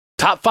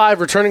top 5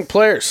 returning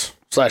players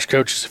 /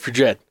 coaches if you're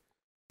Jed.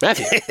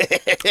 Matthew.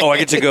 I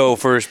get to go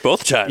first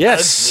both times.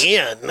 Yes.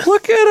 Again.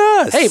 Look at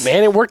us. Hey,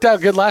 man, it worked out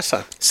good last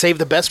time. Save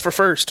the best for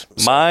first.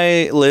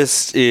 My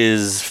list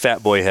is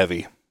fat boy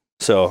heavy.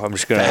 So I'm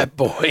just gonna Fat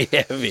boy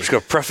heavy.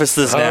 preface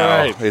this All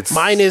now. right.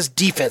 Mine is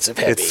defensive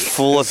heavy. It's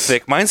full of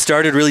thick. Mine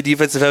started really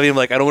defensive heavy. I'm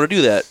like, I don't want to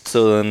do that.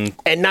 So then,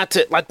 And not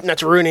to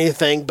ruin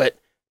anything, but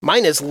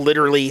mine is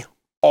literally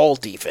all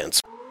defense.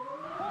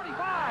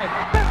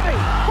 45, 50,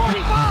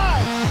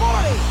 45,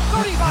 40,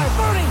 35,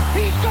 30.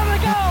 He's gonna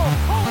go.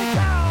 Holy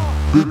cow.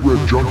 Big Red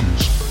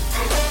Junkies.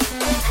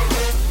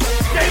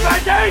 Day by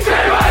day, he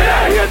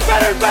gets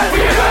better and better.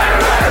 He gets better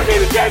and better. Give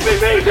me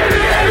JPP. Give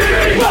me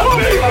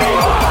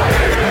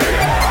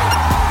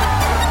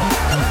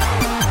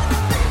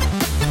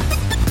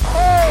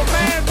Oh,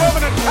 man,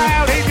 woman, and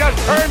child, he just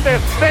turned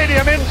this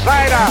stadium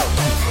inside out.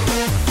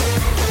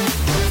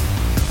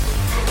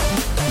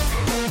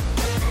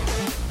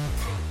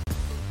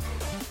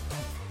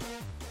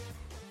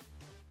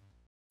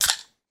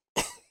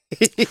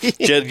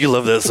 Jed, you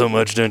love that so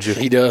much, don't you?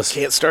 He does.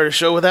 Can't start a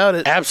show without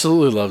it.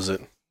 Absolutely loves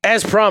it.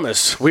 As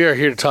promised, we are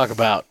here to talk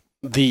about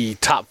the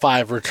top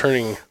 5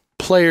 returning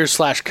players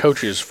 /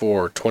 coaches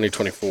for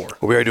 2024.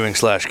 We are doing /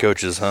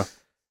 coaches, huh?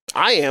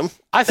 I am.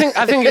 I think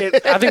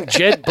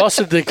Jed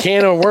busted the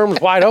can of worms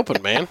wide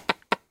open, man.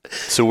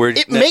 So we're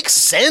It makes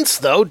sense,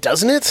 though,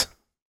 doesn't it?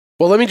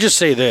 Well, let me just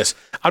say this.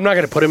 I'm not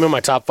going to put him in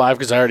my top 5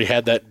 because I already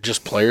had that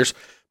just players.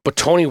 But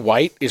Tony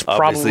White is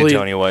obviously probably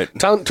Tony White.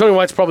 Tony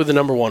White's probably the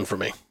number 1 for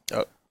me.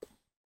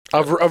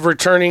 Of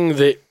returning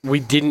that we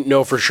didn't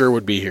know for sure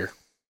would be here.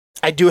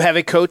 I do have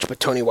a coach, but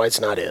Tony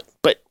White's not it.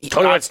 But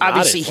Tony White's not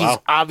obviously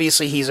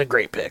it. Wow. he's a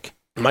great pick.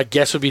 My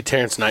guess would be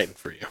Terrence Knighton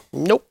for you.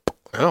 Nope.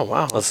 Oh,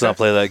 wow. Let's not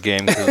play that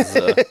game because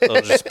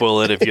they'll just spoil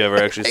it if you ever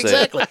actually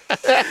say Exactly.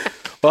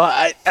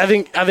 Well, I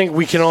think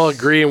we can all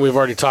agree, and we've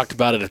already talked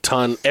about it a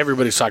ton.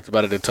 Everybody's talked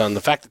about it a ton.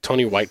 The fact that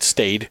Tony White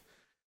stayed,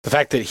 the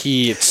fact that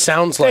it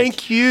sounds like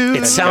Thank you.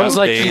 It sounds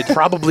like he paid.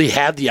 probably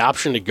had the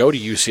option to go to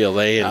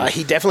UCLA, and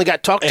He definitely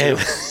got talked to.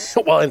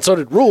 and so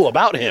did Rule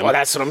about him. Well,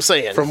 that's what I'm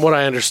saying. From what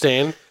I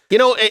understand. You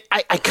know,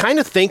 I kind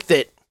of think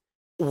that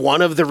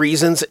one of the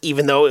reasons,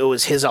 even though it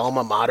was his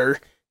alma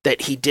mater,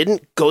 that he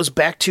didn't goes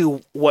back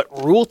to what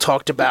Rule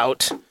talked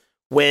about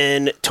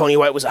when Tony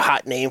White was a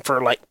hot name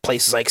for like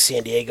places like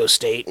San Diego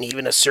State and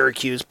even a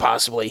Syracuse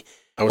possibly.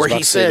 I was about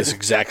to say this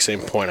exact same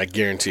point. I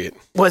guarantee it.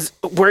 Was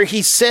where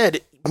he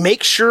said,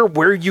 make sure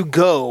where you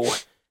go,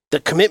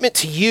 the commitment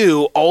to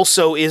you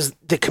also is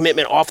the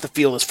commitment off the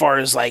field as far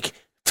as like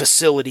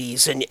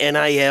facilities and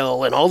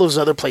NIL and all those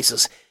other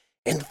places.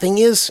 And the thing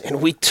is, and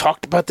we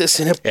talked about this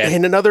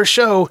in another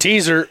show.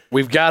 Teaser,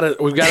 we've got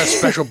a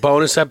special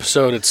bonus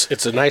episode.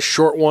 It's a nice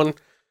short one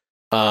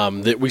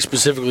that we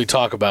specifically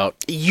talk about.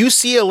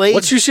 UCLA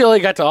What's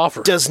UCLA got to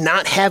offer? does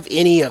not have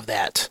any of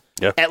that.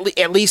 Yeah.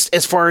 At least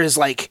as far as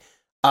like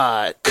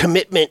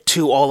commitment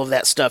to all of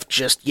that stuff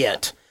just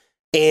yet.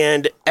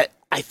 And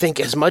I think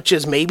as much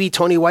as maybe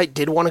Tony White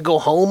did want to go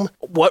home,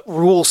 what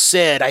Rule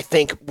said, I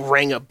think,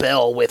 rang a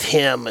bell with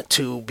him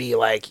to be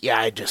like, yeah,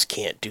 I just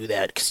can't do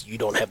that because you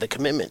don't have the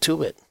commitment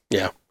to it.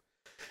 Yeah.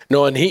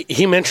 No, and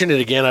he mentioned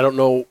it again. I don't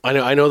know.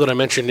 I know that I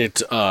mentioned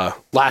it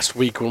last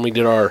week when we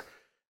did our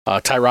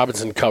Ty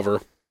Robinson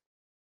cover.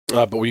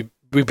 But we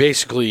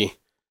basically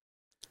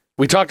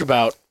talked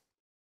about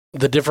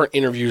the different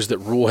interviews that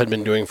Rule had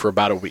been doing for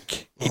about a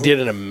week. He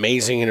did an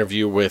amazing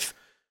interview with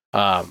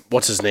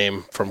what's his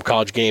name from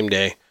College Game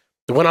Day.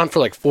 It went on for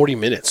like 40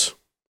 minutes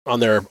on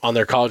their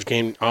college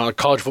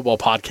football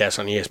podcast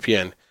on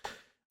ESPN.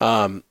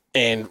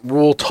 And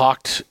Rule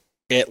talked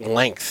at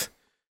length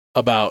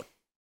about,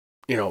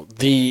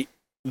 the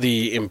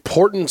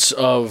importance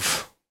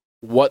of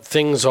what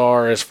things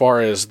are as far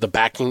as the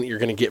backing that you're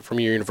going to get from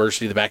your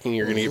university, the backing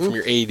you're going to get from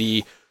your AD,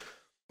 the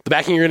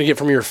backing you're going to get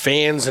from your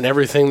fans and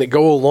everything that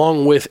go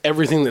along with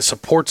everything that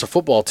supports a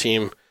football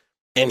team.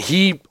 And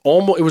it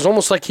was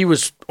almost like he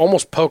was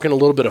almost poking a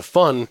little bit of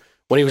fun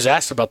when he was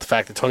asked about the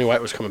fact that Tony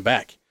White was coming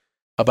back.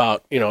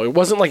 About, it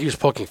wasn't like he was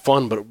poking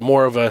fun, but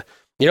more of a,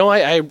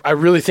 I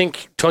really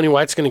think Tony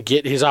White's going to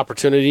get his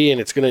opportunity and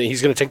he's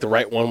going to take the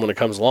right one when it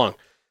comes along.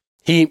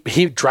 He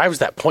drives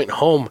that point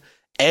home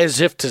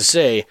as if to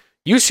say,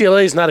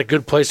 UCLA is not a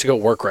good place to go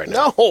work right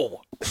now.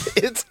 No,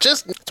 it's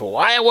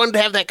why I wanted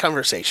to have that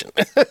conversation.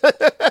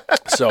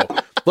 So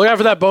look out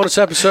for that bonus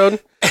episode.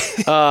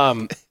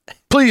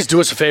 Please do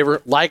us a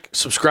favor, like,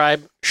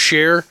 subscribe,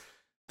 share.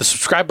 The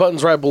subscribe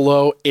button's right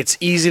below. It's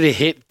easy to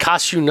hit,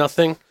 costs you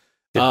nothing.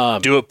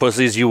 do it,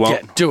 pussies, you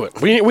won't. Yeah, do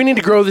it. We need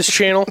to grow this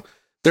channel.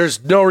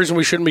 There's no reason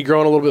we shouldn't be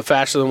growing a little bit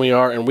faster than we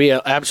are, and we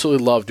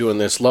absolutely love doing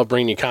this, love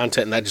bringing you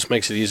content, and that just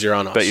makes it easier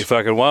on us. Bet you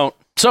fucking won't.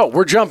 So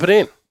we're jumping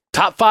in.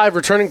 Top 5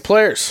 returning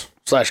players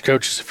 /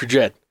 coaches if you're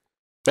Jed.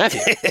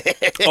 Matthew.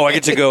 I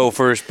get to go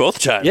first both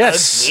times.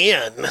 Yes.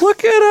 Again.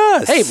 Look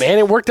at us. Hey, man,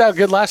 it worked out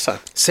good last time.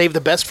 Save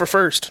the best for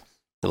first.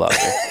 You lost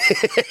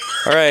me.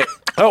 All right.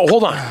 Oh,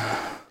 hold on.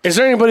 Is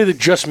there anybody that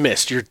just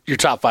missed your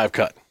top 5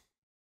 cut?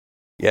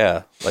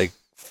 Yeah, like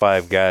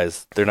 5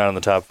 guys. They're not in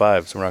the top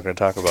 5, so we're not going to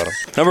talk about them.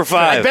 Number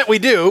 5. I bet we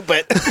do,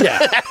 but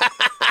Yeah.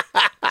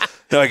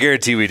 No, I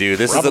guarantee we do.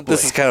 This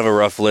is kind of a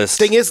rough list.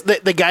 thing is,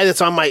 the guy that's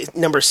on my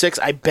number 6,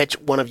 I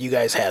bet one of you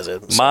guys has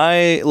it. So.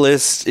 My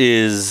list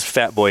is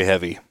fat boy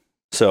heavy.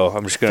 So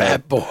I'm just going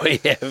Fat boy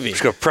heavy.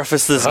 to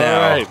preface this All now.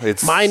 right.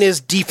 It's Mine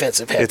is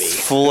defensive heavy. It's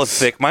full of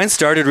thick. Mine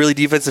started really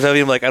defensive heavy.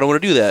 I'm like, I don't want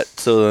to do that.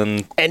 So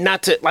then And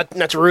not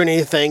to ruin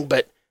anything,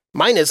 but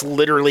mine is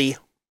literally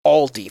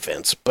all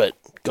defense. But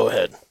go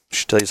ahead. I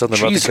should tell you something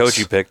about the Jesus. coach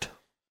you picked.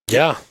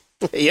 Yeah.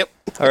 Yep.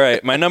 All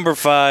right, my number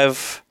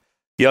 5,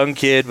 young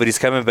kid, but he's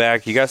coming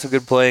back. You got some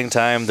good playing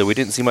time, though we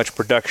didn't see much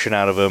production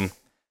out of him.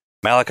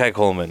 Malachi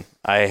Coleman.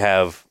 I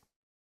have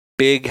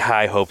big,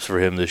 high hopes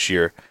for him this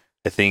year.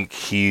 I think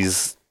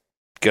he's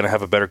going to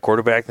have a better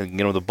quarterback that can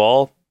get him the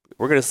ball.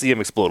 We're going to see him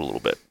explode a little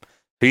bit.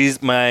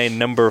 He's my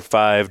number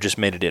 5, just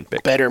made it in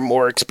pick. Better,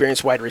 more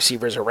experienced wide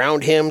receivers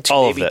around him to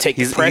All of maybe that. take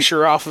the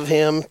pressure off of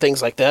him,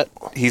 things like that.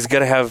 He's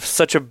going to have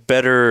such a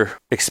better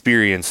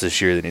experience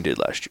this year than he did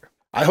last year.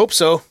 I hope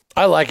so.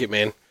 I like it,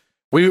 man.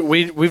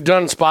 We've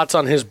done spots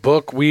on his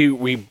book.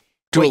 We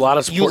do a lot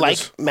of support. You like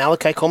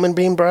Malachi Coleman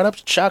being brought up?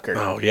 Shocker.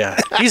 Oh yeah,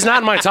 he's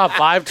not in my top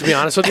 5 to be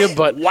honest with you.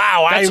 But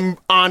Wow, I'm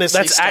honestly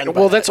that's stunned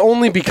by that. that's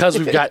only because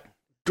we've got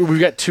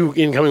 2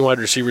 incoming wide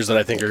receivers that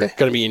I think are going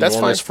to be That's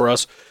enormous fine. for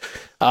us.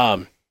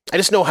 I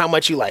just know how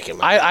much you like him.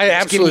 I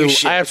Just giving you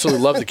shit.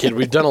 absolutely love the kid.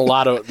 We've done a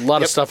lot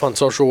of stuff on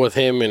social with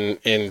him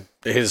and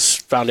his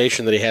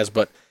foundation that he has.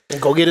 But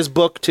And go get his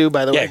book too,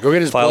 by the yeah, way. go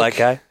get his Fly book. like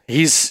guy.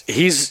 He's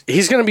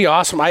going to be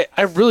awesome. I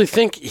really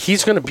think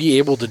he's going to be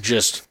able to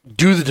just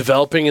do the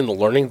developing and the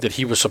learning that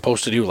he was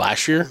supposed to do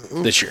last year,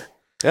 this year.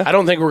 Yeah. I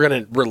don't think we're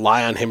going to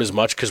rely on him as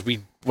much because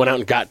we went out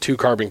and got 2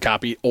 carbon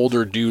copy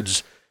older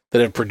dudes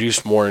that have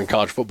produced more in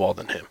college football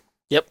than him.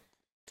 Yep.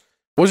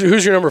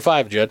 Who's your number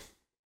 5, Jed?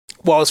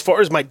 Well, as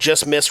far as my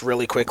just miss,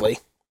 really quickly,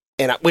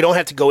 and we don't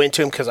have to go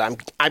into him because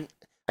I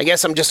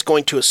guess I'm just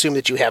going to assume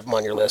that you have him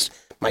on your list.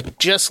 My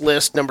just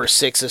list number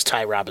 6 is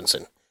Ty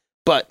Robinson,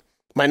 but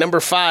my number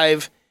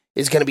 5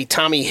 is going to be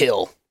Tommy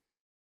Hill.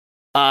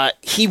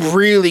 He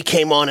really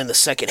came on in the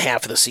second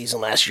half of the season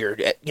last year.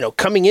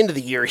 Coming into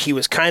the year, he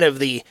was kind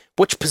of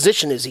which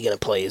position is he going to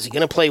play? Is he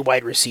going to play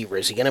wide receiver?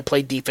 Is he going to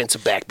play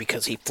defensive back?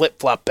 Because he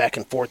flip-flopped back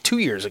and forth 2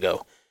 years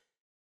ago.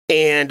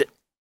 And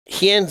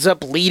he ends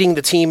up leading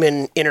the team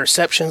in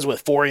interceptions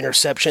with 4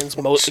 interceptions.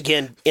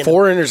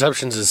 4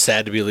 interceptions is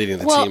sad to be leading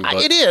the team. But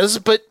it is,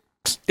 but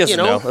Yes and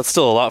no. That's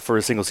still a lot for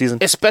a single season.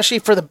 especially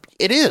for the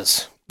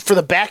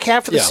back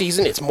half of the Yeah.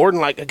 season, it's more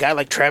than like a guy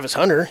like Travis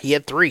Hunter. He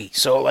had 3,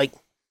 so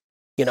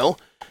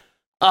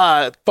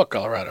fuck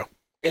Colorado.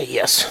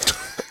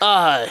 yes,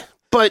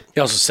 but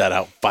He also sat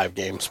out 5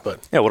 games,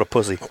 but Yeah, what a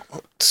pussy.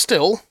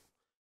 still,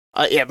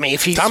 I mean,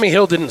 if he's Tommy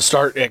Hill didn't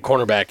start at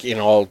cornerback in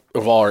all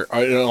of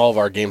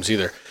our games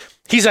either.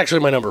 He's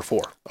actually my number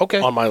 4. Okay.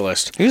 on my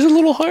list. He's a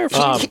little higher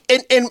for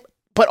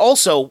But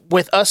also,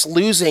 with us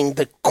losing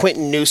the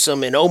Quentin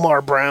Newsom and Omar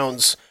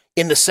Browns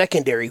in the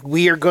secondary,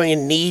 we are going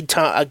to need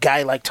a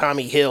guy like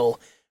Tommy Hill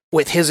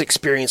with his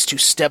experience to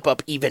step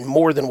up even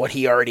more than what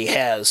he already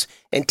has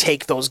and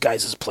take those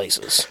guys'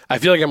 places. I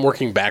feel like I'm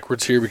working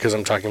backwards here because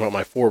I'm talking about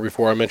my 4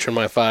 before I mention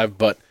my 5.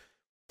 But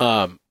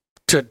to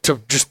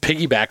just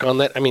piggyback on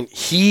that, I mean,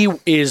 he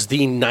is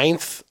the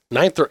ninth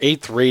or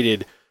 8th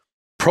rated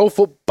Pro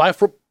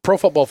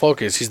Football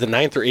Focus. He's the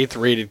 9th or 8th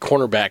rated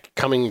cornerback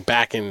coming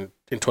back in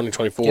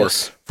 2024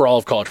 Yes. for all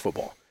of college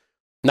football.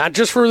 Not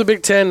just for the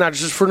Big Ten, not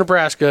just for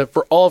Nebraska,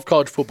 for all of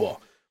college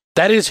football.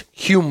 That is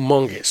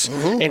humongous.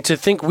 Mm-hmm. And to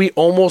think we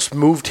almost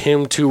moved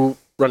him to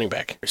running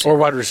back or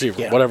wide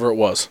receiver, Yeah. whatever it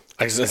was.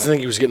 I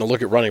think he was getting a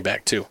look at running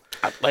back too.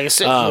 Like I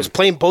said, he was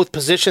playing both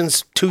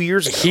positions 2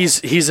 years ago.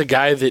 He's a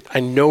guy that I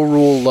know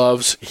Rule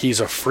loves. He's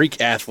a freak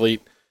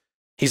athlete.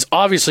 He's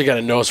obviously got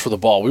a nose for the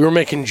ball. We were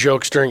making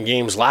jokes during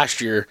games last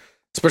year,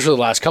 especially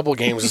the last couple of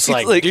games. It's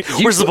like, dude,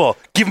 where's the ball?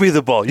 Give me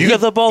the ball. You got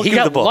the ball? He Give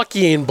me got the ball.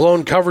 lucky and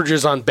blown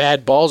coverages on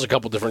bad balls a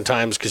couple different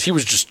times because he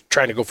was just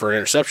trying to go for an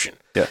interception.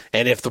 Yeah.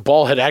 And if the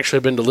ball had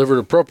actually been delivered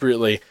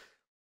appropriately,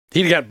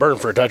 he'd got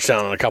burned for a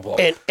touchdown on a couple of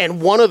them.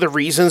 And one of the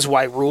reasons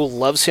why Rule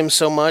loves him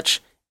so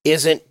much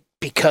isn't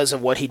because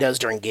of what he does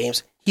during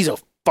games. He's a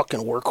fucking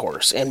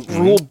workhorse. And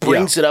Rule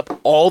brings it up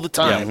all the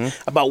time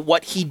about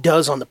what he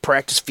does on the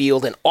practice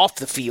field and off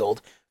the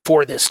field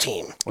for this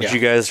team. Want you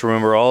guys to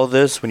remember all of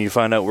this when you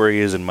find out where he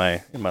is in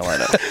my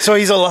lineup. So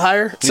he's a little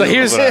higher? So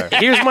here's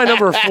my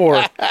number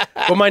 4.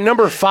 But my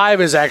number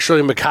 5 is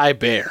actually Mekhi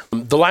Bear.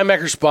 The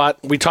linebacker spot,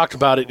 we talked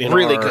about it in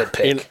Really our, good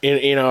pick.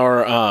 In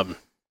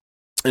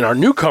our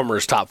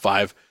newcomers top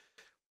 5.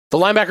 The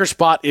linebacker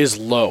spot is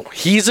low.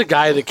 He's a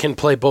guy that can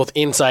play both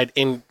inside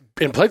and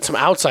played some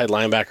outside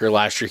linebacker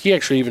last year. He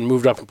actually even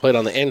moved up and played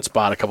on the end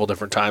spot a couple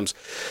different times.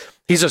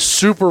 He's a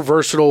super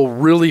versatile,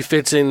 really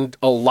fits in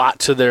a lot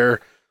to their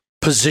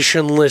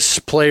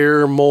positionless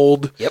player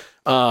mold. Yep.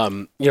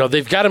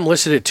 They've got him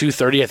listed at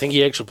 230. I think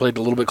he actually played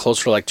a little bit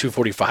closer to like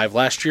 245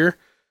 last year.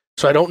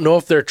 So I don't know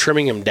if they're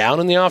trimming him down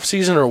in the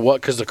offseason or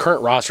what, because the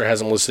current roster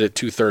has him listed at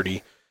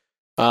 230.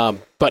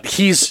 But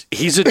he's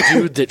a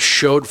dude that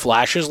showed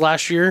flashes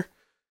last year,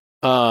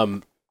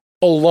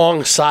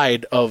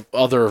 alongside of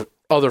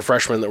other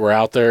freshmen that were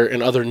out there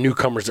and other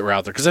newcomers that were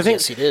out there. Because I think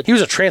Yes, he did. he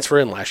was a transfer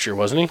in last year,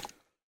 wasn't he?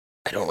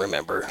 I don't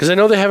remember. Because I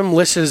know they have him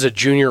listed as a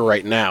junior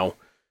right now.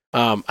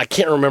 I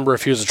can't remember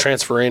if he was a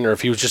transfer in or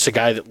if he was just a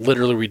guy that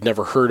literally we'd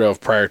never heard of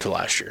prior to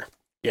last year.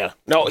 Yeah.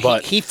 No,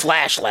 But he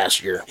flashed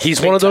last year. He's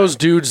Big one of those time.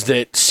 dudes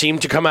that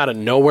seemed to come out of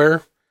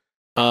nowhere,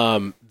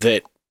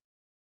 that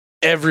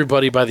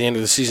everybody by the end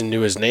of the season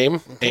knew his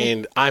name.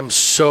 And I'm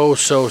so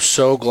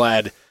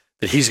glad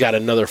that he's got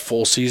another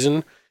full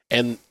season.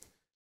 And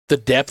the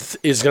depth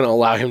is going to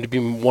allow him to be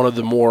one of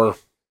the more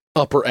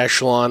upper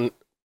echelon,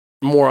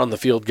 more on the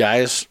field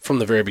guys from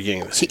the very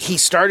beginning of the season. He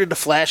started to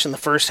flash in the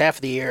first half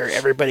of the year.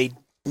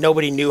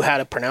 Nobody knew how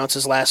to pronounce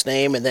his last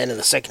name, and then in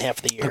the second half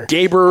of the year,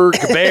 Gaber.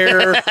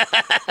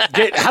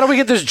 How do we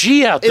get this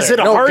G out there? Is it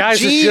a hard guys,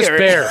 G it's just or-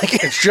 Bear.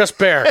 It's just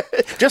Bear.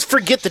 just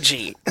forget the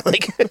G.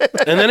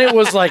 And then it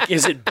was like,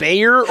 is it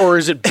Bayer or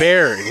is it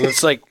Bear? And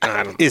it's like,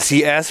 I don't know. Is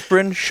he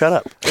aspirin? Shut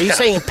up. Are you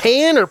saying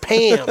Pan or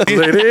Pam?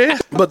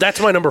 But that's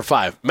my number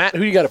 5. Matt,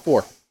 who you got it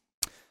for?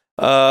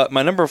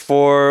 My number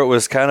 4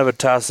 was kind of a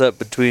toss-up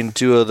between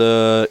two of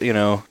the,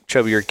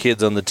 chubbier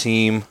kids on the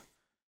team.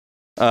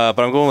 But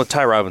I'm going with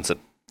Ty Robinson.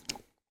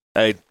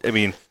 I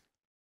mean,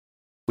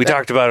 we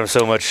talked about him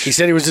so much. He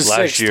said he was his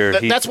last sixth. year.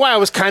 That's why I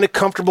was kind of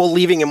comfortable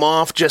leaving him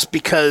off, just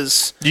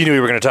because You knew we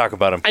were going to talk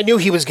about him. I knew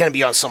he was going to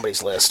be on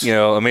somebody's list.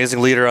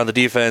 Amazing leader on the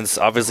defense.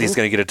 Obviously, he's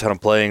going to get a ton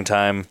of playing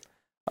time,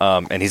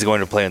 and he's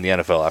going to play in the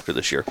NFL after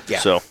this year. Yeah.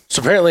 So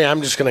apparently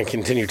I'm just going to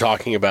continue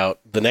talking about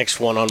the next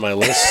one on my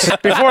list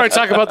before I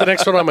talk about the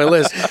next one on my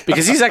list,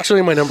 because he's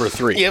actually my number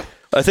 3. Yep.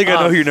 I think I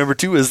know who your number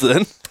 2 is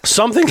then.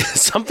 Something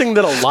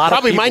that a lot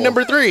Probably of people, my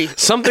number 3.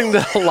 something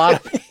that a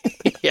lot of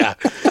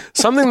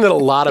something that a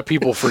lot of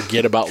people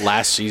forget about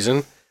last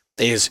season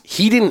is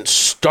he didn't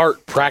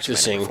start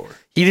practicing.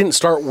 He didn't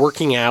start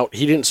working out.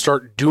 He didn't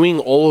start doing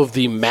all of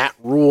the Matt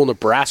Rule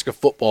Nebraska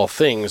football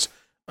things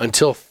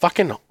until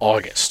fucking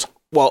August.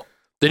 Well,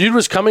 The dude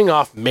was coming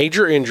off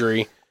major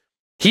injury.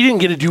 He didn't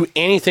get to do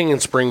anything in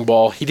spring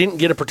ball. He didn't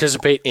get to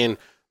participate in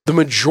the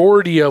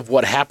majority of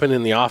what happened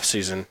in the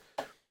offseason.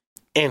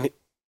 And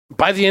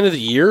by the end of the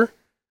year,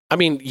 I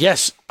mean,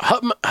 yes,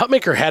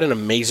 Hutmaker had an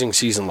amazing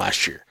season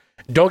last year.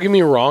 Don't get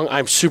me wrong.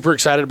 I'm super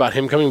excited about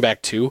him coming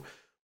back too.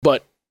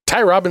 But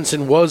Ty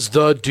Robinson was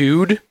the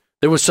dude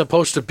that was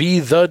supposed to be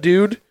the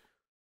dude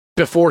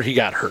before he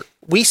got hurt.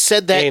 we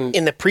said that And-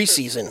 in the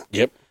preseason,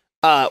 Yep.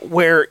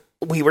 where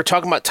we were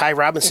talking about Ty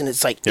Robinson.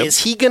 It's like, Yep. is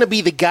he going to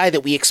be the guy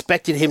that we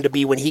expected him to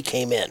be when he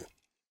came in?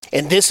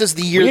 And this is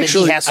the year that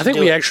he has to I think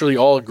do we it. actually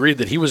all agreed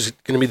that he was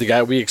going to be the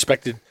guy we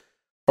expected,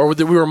 or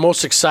that we were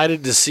most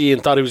excited to see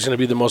and thought he was going to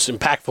be the most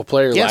impactful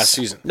player Yes. last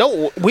season.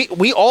 No,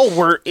 we all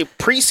were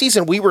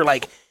preseason. We were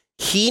like,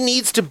 he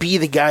needs to be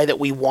the guy that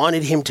we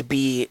wanted him to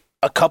be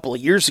a couple of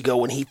years ago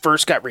when he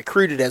first got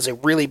recruited as a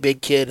really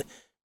big kid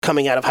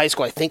coming out of high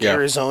school. I think Yeah.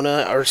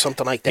 Arizona or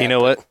something like that. You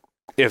know what?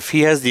 If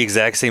he has the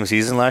exact same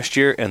season last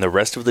year and the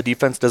rest of the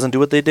defense doesn't do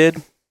what they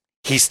did,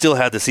 he still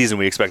had the season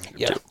we expected him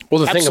Yeah. to.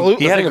 Well, the Absolutely.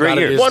 thing, He had the a thing great about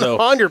year. it is, though,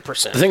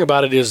 100%. the thing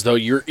about it is, though,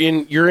 you're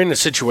in a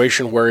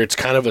situation where it's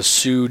kind of a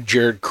Sue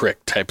Jared Crick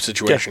type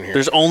situation here.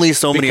 There's only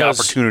so many Because-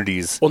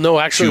 opportunities. Well, no,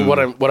 actually,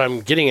 to- what I'm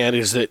getting at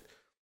is that,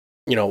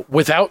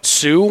 without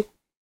Sue,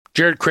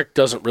 Jared Crick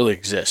doesn't really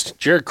exist.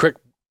 Jared Crick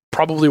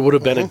probably would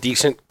have been a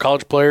decent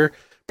college player.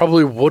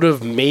 Probably would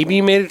have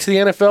maybe made it to the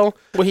NFL.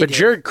 Well, he but did.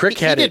 Jared Crick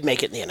he had did it.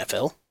 make it in the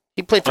NFL.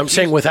 He played for I'm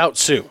saying without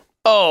Sue.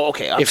 Oh,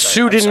 okay. If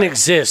Sue didn't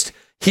exist,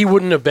 he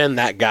wouldn't have been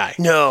that guy.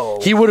 No.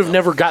 He would have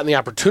never gotten the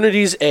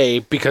opportunities,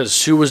 because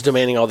Sue was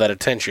demanding all that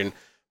attention.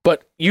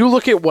 But you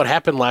look at what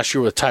happened last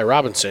year with Ty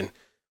Robinson.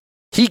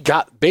 He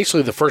got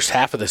basically the first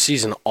half of the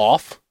season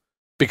off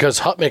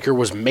because Hutmaker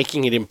was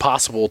making it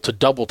impossible to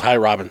double Ty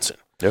Robinson.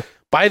 Yeah.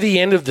 By the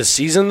end of the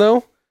season,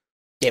 though,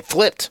 It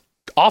flipped.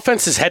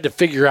 offenses had to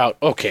figure out,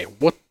 okay,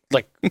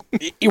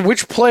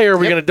 which player are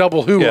we Yep. going to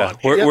double who Yeah. on?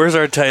 Where's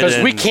our tight end?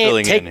 Because we can't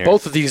filling in take here?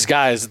 both of these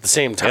guys at the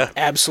same time. Yeah.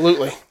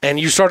 Absolutely. And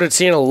you started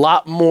seeing a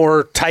lot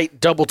more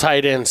double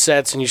tight end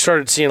sets, and you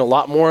started seeing a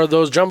lot more of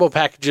those jumbo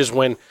packages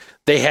when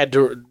they had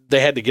to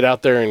get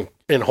out there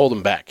and hold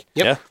them back.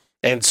 Yep. Yeah.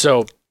 And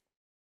so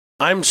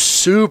I'm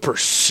super,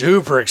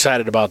 super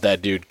excited about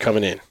that dude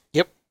coming in.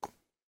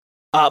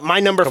 My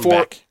number Come 4.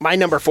 back. My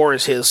number 4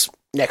 is his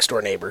next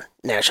door neighbor,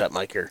 Nash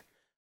Hutmacher.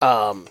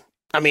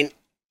 I mean,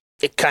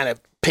 it kind of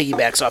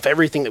piggybacks off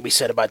everything that we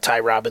said about Ty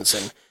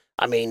Robinson.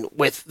 I mean,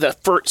 with the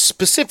first,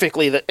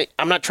 specifically,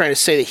 I'm not trying to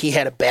say that he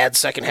had a bad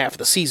second half of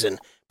the season,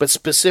 but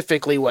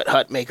specifically what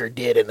Hutmacher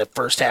did in the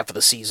first half of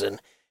the season.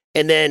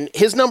 And then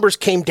his numbers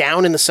came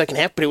down in the second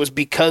half, but it was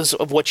because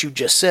of what you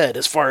just said,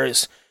 as far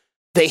as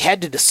they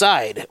had to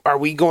decide, are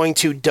we going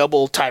to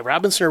double Ty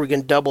Robinson or are we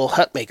going to double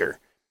Hutmacher?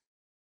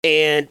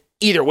 And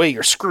either way,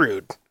 you're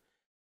screwed.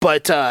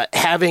 But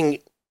having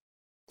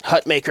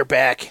Hutmacher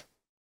back,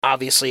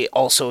 obviously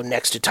also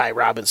next to Ty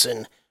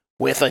Robinson,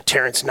 with a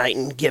Terrence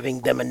Knighton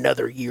giving them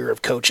another year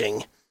of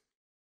coaching,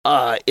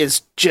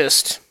 is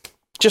just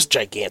just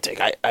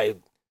gigantic.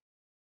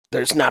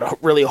 There's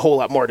not really a whole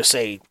lot more to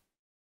say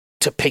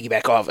to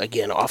piggyback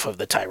off of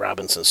the Ty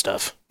Robinson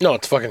stuff. No,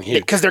 it's fucking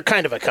huge. Because they're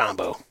kind of a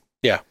combo.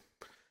 Yeah.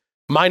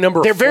 My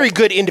number They're four, very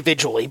good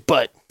individually,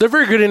 but they're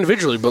very good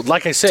individually, but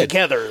like I said,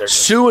 together they're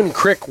Sue and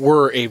Crick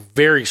were a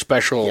very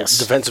special Yes.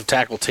 defensive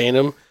tackle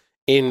tandem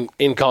in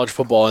college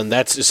football, and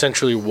that's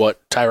essentially what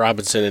Ty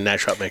Robinson and Nat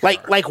Schottenmaker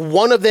are. like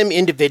one of them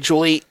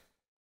individually.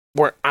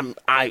 Where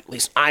at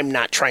least I'm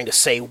not trying to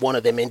say one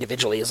of them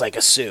individually is like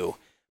a Sue,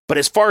 but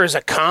as far as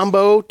a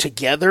combo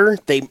together,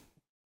 they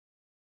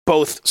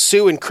both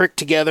Sue and Crick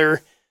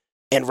together,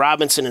 and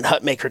Robinson and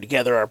Hutmaker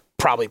together are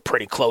probably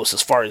pretty close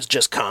as far as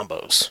just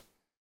combos.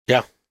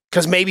 Yeah.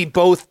 Because maybe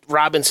both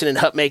Robinson and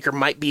Hutmaker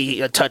might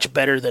be a touch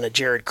better than a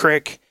Jared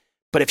Crick,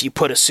 but if you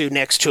put a Sue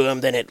next to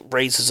him, then it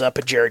raises up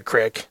a Jared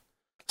Crick,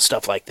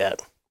 stuff like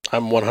that.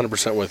 I'm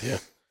 100% with you.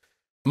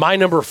 My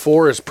number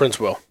 4 is Prince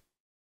Will.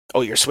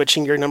 Oh, you're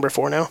switching your number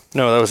 4 now?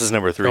 No, that was his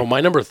number 3. No, my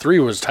number 3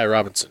 was Ty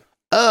Robinson.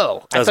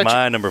 Oh, that was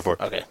my number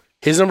 4. Okay.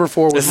 His number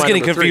 4 was This is my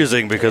getting number 3.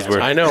 confusing because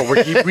I know.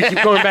 We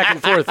keep going back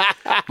and forth.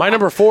 My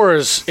number 4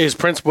 is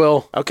Prince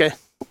Will. Okay.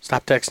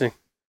 Stop texting.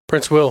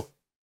 Prince Will.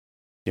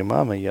 your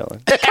mama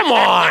yelling. Come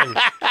on.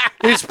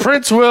 It's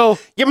Prince Will.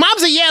 Your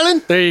mom's a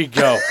yelling. There you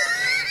go.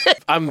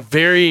 I'm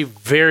very,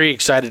 very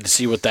excited to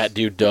see what that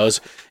dude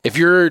does. If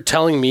you're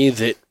telling me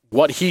that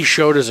what he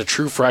showed as a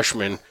true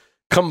freshman,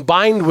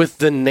 combined with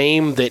the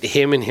name that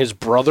him and his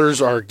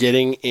brothers are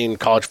getting in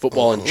college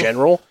football in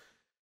general,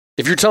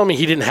 if you're telling me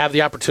he didn't have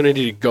the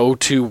opportunity to go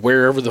to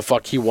wherever the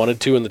fuck he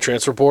wanted to in the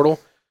transfer portal,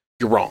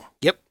 you're wrong.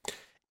 Yep.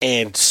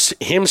 And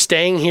him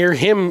staying here,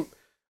 him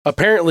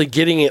apparently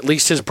getting at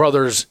least his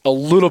brothers a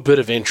little bit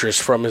of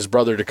interest from his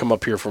brother to come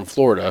up here from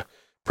Florida,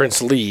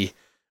 Prince Lee,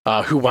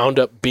 who wound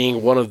up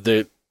being one of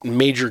the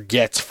major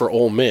gets for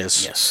Ole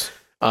Miss. Yes.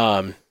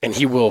 And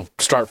he will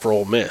start for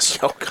Ole Miss.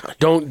 Oh God.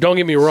 Don't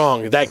get me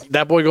wrong.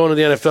 That boy going to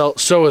the NFL,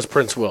 so is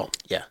Prince Will.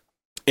 Yeah.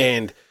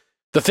 And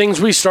the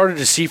things we started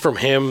to see from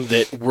him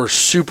that were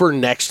super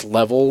next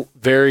level,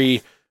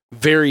 very,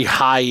 very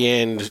high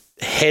end,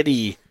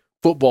 heady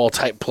football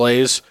type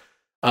plays.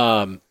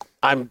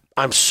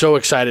 I'm so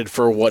excited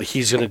for what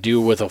he's going to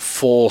do with a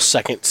full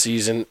second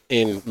season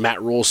in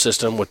Matt Rule's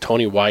system with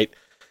Tony White.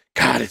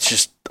 God, it's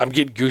just I'm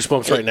getting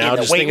goosebumps right now. In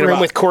the Just weight thinking room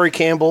about, with Corey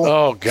Campbell.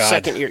 oh God,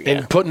 Second year. Yeah.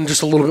 and putting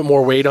just a little bit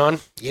more weight on.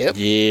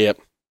 Yep.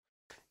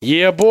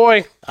 Yeah,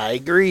 boy. I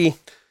agree.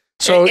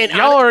 So And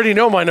y'all already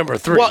know my number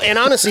 3. Well, and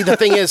honestly, the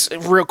thing is,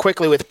 real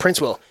quickly with Prince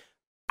Will,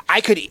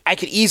 I could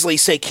easily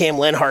say Cam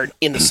Lenhart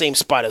in the same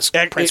spot as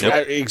Prince Will.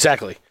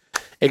 Exactly.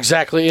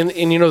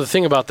 And you know the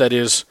thing about that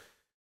is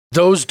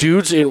those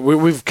dudes. And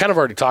we've kind of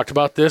already talked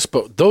about this,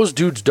 but those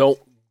dudes don't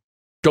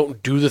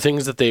do the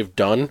things that they've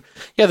done.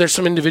 Yeah, there's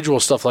some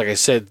individual stuff, like I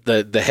said,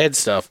 the head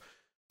stuff,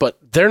 but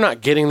they're not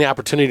getting the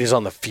opportunities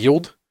on the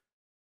field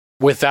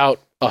without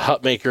a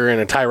Hutmaker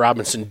and a Ty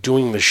Robinson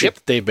doing the shit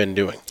that they've been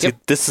doing. See,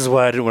 this is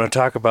why I didn't want to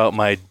talk about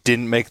my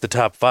didn't make the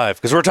top 5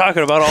 because we're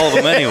talking about all of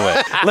them anyway.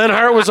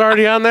 Lenhart was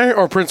already on there,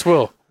 or Prince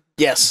Will?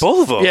 Yes.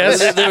 Both of them.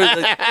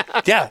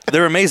 Yes.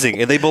 They're amazing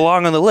and they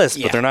belong on the list,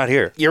 Yeah. but they're not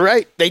here. You're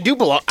right. They do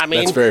belong. I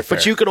mean, That's very fair.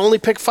 but you could only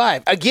pick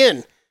 5.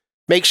 Again,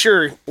 make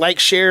sure like,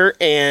 share,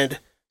 and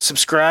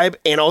subscribe,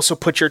 and also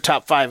put your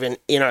top 5 in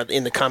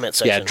the comment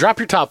section. Yeah, drop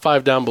your top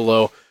 5 down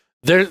below.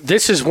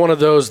 This is one of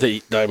those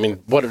that, I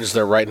mean, what is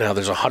there right now?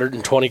 There's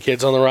 120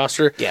 kids on the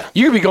roster. Yeah.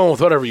 You can be going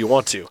with whatever you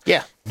want to.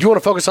 Yeah. You want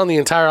to focus on the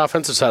entire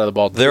offensive side of the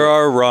ball. There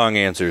are wrong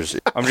answers.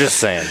 I'm just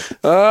saying.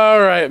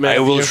 All right, man. I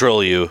will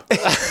troll you.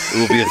 It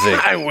will be a thing.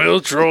 I will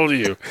troll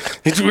you.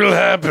 It will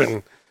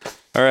happen.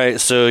 All right,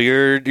 so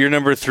your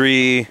number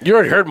 3, You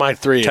already heard my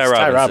 3. Ty It's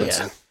Ty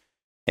Robinson. Robinson.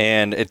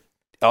 and it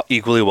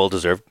equally well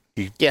deserved.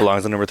 He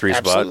belongs in the number 3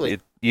 Absolutely.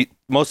 spot.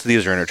 Most of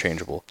these are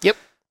interchangeable. Yep.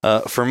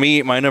 For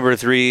me, my number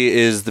 3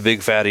 is the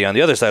big fatty on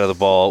the other side of the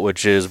ball,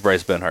 which is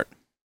Bryce Benhart.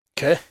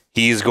 Okay.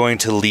 He's going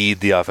to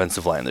lead the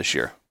offensive line this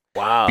year.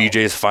 Wow.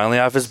 BJ's finally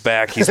off his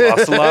back. He's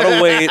lost a lot of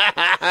weight.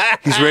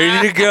 He's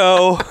ready to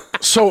go.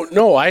 So,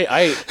 no,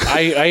 I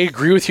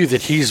agree with you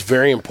that he's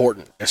very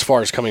important as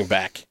far as coming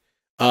back.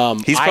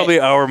 He's probably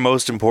our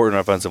most important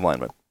offensive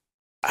lineman.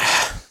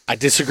 I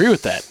disagree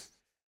with that.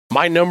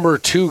 My number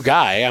 2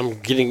 guy, I'm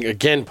putting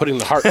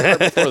the heart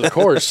before the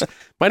course.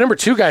 My number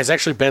 2 guy is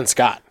actually Ben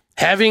Scott.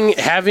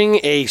 Having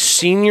a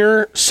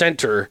senior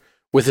center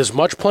with as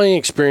much playing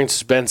experience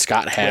as Ben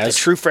Scott has,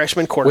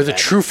 With a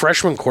true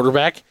freshman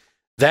quarterback.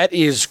 That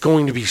is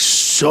going to be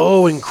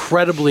so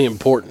incredibly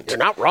important. You're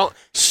not wrong.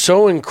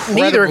 So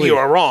incredibly. Neither of you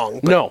are wrong.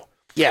 But No.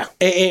 Yeah.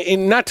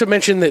 And not to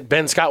mention that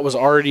Ben Scott was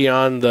already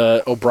on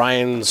the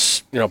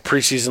O'Brien's,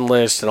 preseason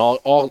list and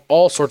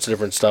all sorts of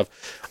different stuff.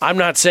 I'm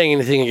not saying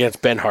anything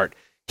against Benhart.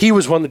 He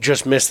was one that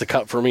just missed the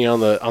cut for me on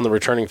the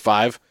returning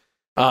 5.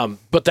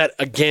 But that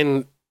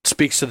again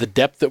speaks to the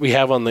depth that we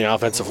have on the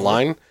offensive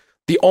line.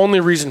 The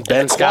only reason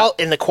Ben Scott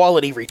and the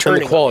quality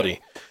returning. and the quality.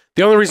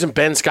 The only reason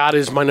Ben Scott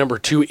is my number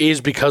 2 is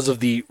because of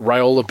the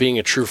Raiola being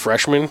a true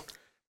freshman.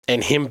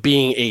 and him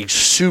being a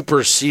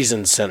super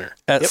seasoned center.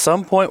 At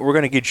some point, we're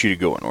going to get you to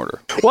go in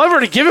order. Well, I've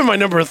already given my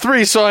number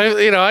 3, so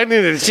I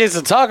needed a chance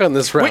to talk on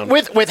this round.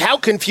 With how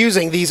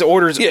confusing these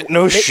orders. Yeah,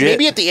 no shit.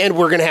 Maybe at the end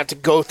we're going to have to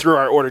go through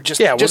our order just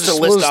we'll to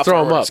list just off throw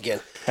our them orders up again.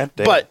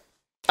 But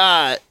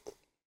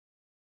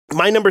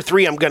my number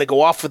 3, I'm going to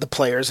go off with the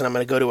players, and I'm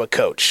going to go to a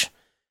coach.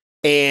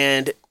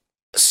 And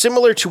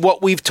similar to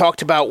what we've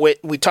talked about,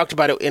 we talked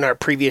about it in our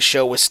previous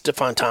show with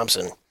Stephon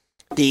Thompson,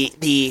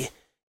 the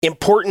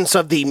importance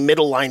of the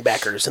middle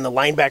linebackers and the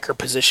linebacker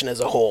position as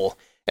a whole.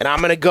 And I'm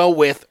going to go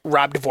with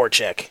Rob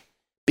Dvorak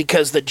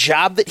because the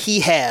job that he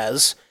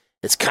has,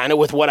 it's kind of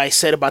with what I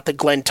said about the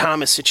Glenn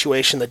Thomas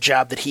situation, the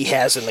job that he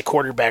has in the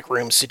quarterback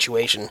room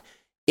situation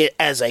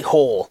as a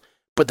whole.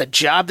 But the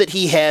job that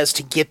he has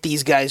to get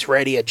these guys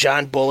ready, a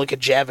John Bullock, a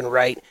Javin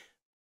Wright,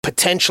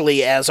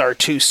 potentially as our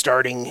 2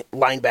 starting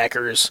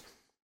linebackers,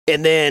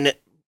 and then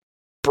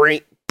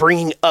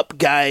bringing up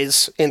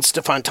guys, and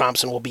Stephon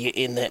Thompson will be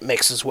in that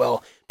mix as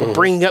well, but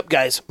bringing up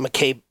guys,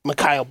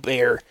 Mikhail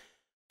Bayer,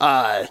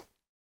 to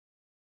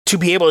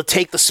be able to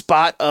take the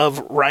spot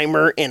of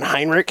Reimer and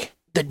Heinrich.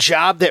 The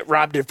job that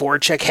Rob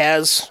Dvorak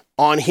has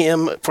on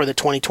him for the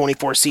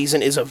 2024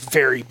 season is a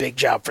very big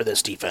job for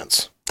this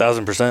defense.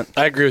 1,000%.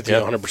 I agree with you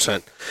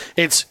 100%.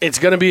 It's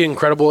going to be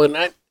incredible, and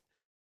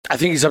I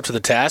think he's up to the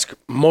task,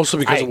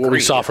 mostly because of what we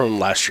saw from him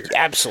last year.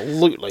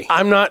 Absolutely.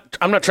 I'm not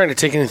trying to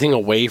take anything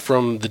away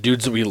from the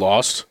dudes that we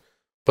lost,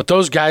 but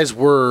those guys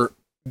were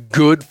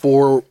good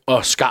for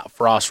a Scott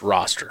Frost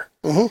roster.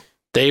 Mm-hmm.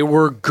 They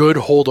were good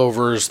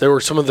holdovers. They were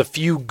some of the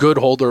few good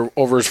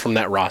holdovers from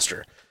that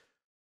roster.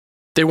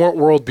 They weren't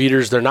world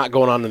beaters. They're not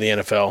going on to the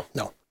NFL.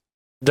 No.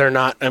 They're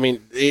not. I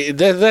mean,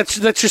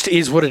 that just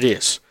is what it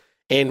is.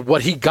 And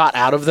what he got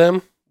out of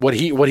them, what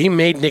he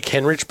made Nick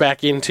Henrich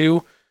back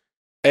into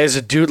as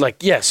a dude, like,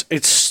 yes,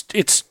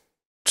 it's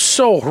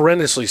so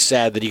horrendously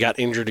sad that he got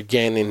injured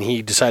again and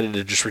he decided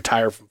to just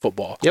retire from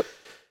football. Yep.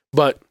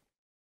 But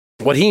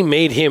what he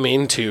made him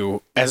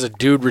into as a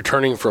dude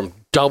returning from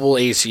double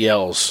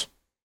ACLs,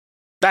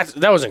 that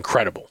was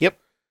incredible. Yep.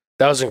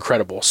 That was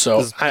incredible.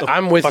 So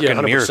I'm with you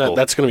 100%. Miracle.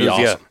 That's going to be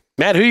awesome. Yeah.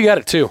 Matt, who you got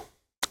it to?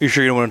 You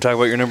sure you don't want to talk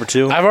about your number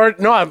 2? I've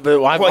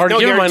already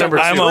given my number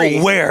 2. I'm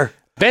aware.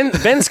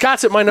 Ben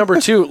Scott's at my number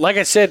 2. Like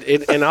I said,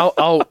 and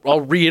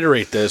I'll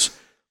reiterate this.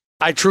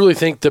 I truly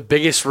think the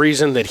biggest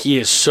reason that he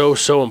is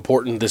so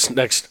important this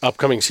next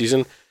upcoming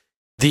season,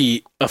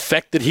 the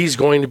effect that he's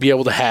going to be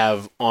able to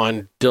have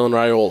on Dylan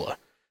Raiola,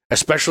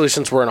 especially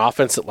since we're an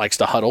offense that likes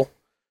to huddle.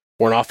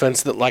 We're an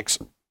offense that likes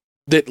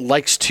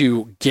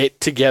to get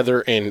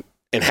together and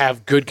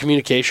have good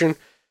communication.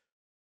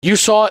 You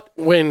saw it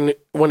when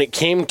it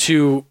came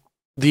to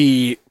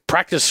the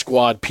practice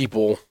squad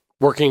people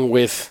working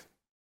with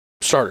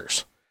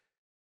starters.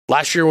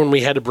 Last year when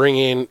we had to bring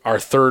in our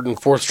 3rd and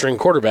 4th string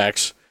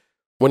quarterbacks,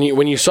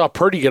 when you saw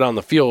Purdy get on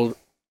the field,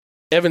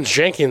 Evans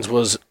Jenkins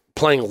was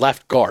playing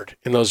left guard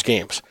in those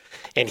games.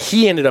 And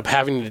he ended up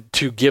having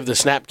to give the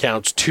snap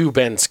counts to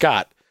Ben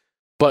Scott.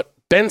 But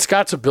Ben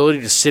Scott's ability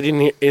to sit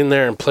in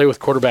there and play with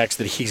quarterbacks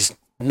that he's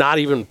not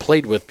even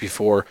played with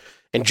before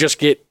and just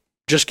get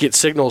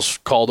signals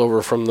called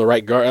over from the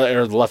right guard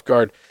or the left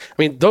guard. I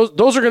mean,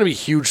 those are going to be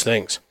huge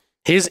things.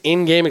 His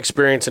in-game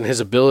experience and his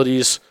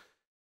abilities,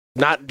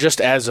 not just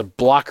as a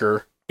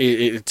blocker,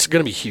 it's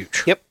going to be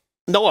huge. Yep.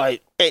 No,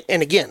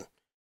 and again,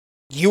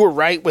 you were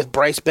right with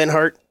Bryce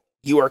Benhart.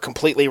 You are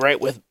completely right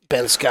with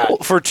Ben Scott. Well,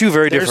 for 2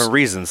 very different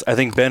reasons. I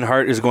think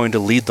Benhart is going to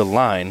lead the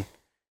line,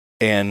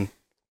 and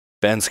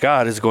Ben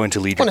Scott is going to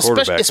lead your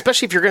quarterback.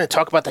 Especially if you're going to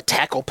talk about the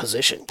tackle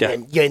position. Yeah.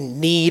 And you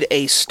need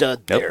a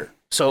stud there.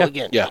 So,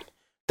 again, yeah.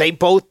 They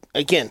both,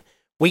 again,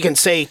 we can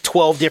say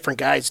 12 different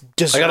guys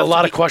deserve. I got a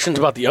lot of questions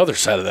about the other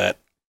side of that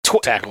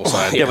tackle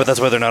side. Yeah, but that's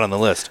why they're not on the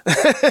list.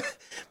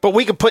 But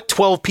we could put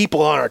 12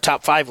 people on our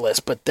top 5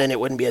 list, but then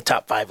it wouldn't be a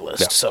top 5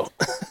 list. Yeah. So,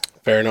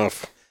 fair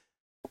enough.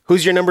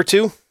 Who's your number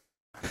 2?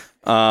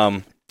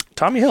 Tommy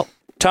Hill.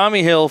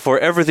 Tommy Hill, for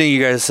everything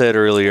you guys said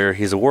earlier,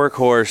 he's a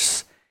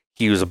workhorse.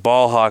 He was a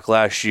ball hawk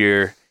last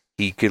year.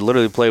 He could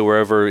literally play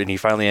wherever, and he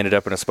finally ended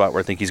up in a spot where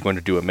I think he's going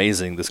to do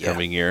amazing this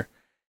coming year.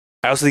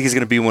 I also think he's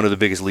going to be one of the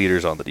biggest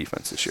leaders on the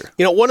defense this year.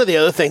 You know, one of the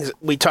other things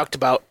we talked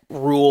about,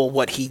 Rule,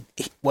 what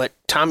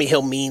Tommy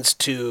Hill means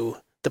to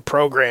the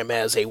program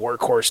as a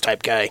workhorse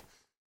type guy.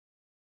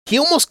 He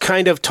almost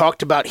kind of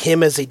talked about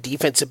him as a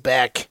defensive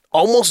back,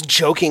 almost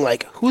joking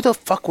like, who the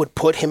fuck would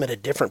put him in a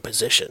different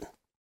position?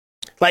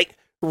 Like,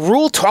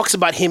 Rule talks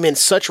about him in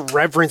such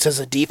reverence as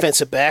a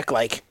defensive back,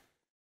 like,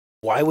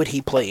 why would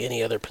he play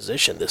any other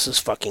position? This is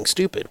fucking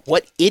stupid.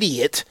 What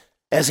idiot,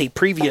 as a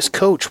previous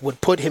coach,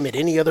 would put him at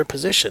any other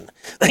position?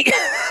 Like,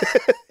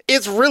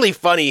 it's really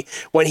funny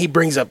when he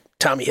brings up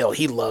Tommy Hill.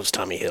 He loves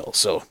Tommy Hill,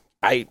 so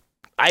I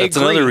That's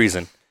agree. another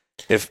reason.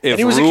 If And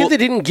he was a kid that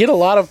didn't get a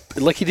lot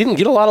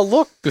of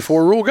look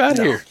before Rule got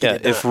here. Yeah,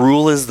 if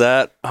Rule is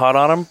that hot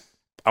on him,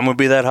 I'm going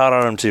to be that hot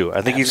on him too.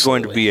 I think he's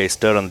going to be a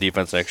stud on the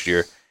defense next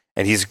year,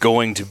 and he's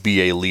going to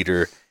be a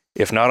leader,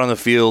 if not on the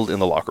field, in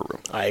the locker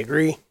room. I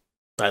agree.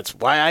 That's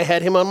why I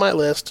had him on my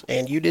list,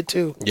 and you did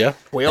too. Yeah,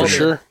 We all for did.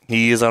 sure.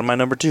 He is on my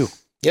number 2.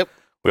 Yep.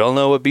 We all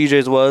know what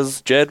BJ's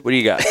was. Jed, what do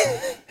you got?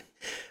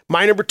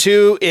 My number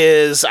 2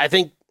 is, I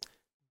think,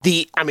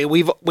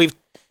 we've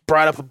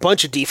brought up a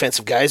bunch of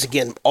defensive guys.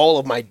 Again, all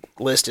of my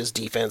list is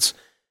defense.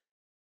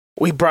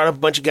 We brought up a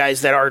bunch of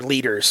guys that are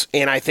leaders,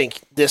 and I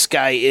think this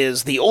guy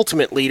is the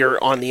ultimate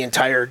leader on the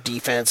entire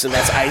defense, and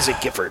that's Isaac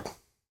Gifford.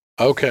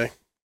 Okay.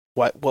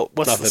 What's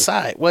Nothing. the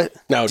side? What?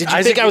 No, Did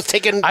you think I was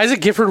taking?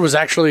 Isaac Gifford was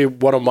actually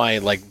one of my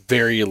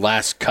very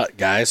last cut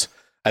guys.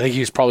 I think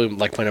he was probably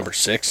my number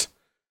 6.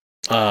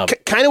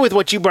 Kind of with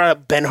what you brought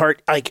up, Ben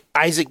Hart, like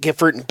Isaac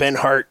Gifford and Ben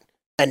Hart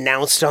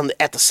announced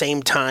at the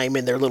same time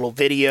in their little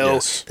video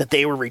that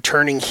they were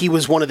returning. He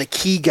was one of the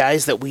key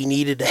guys that we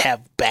needed to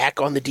have back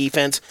on the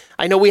defense.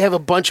 I know we have a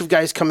bunch of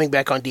guys coming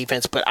back on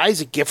defense, but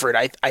Isaac Gifford,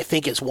 I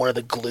think, is one of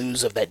the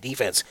glues of that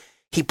defense.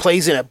 He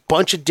plays in a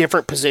bunch of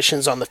different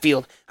positions on the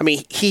field. I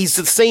mean, he's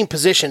the same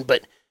position,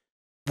 but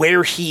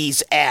where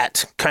he's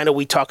at, kind of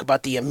we talk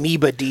about the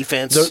amoeba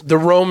defense. The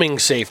roaming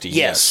safety.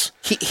 Yes.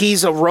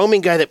 He's a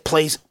roaming guy that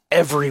plays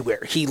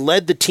everywhere. He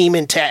led the team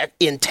in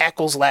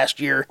tackles last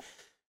year.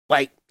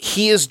 Like,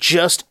 he is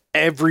just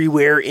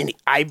everywhere, and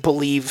I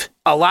believe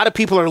a lot of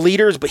people are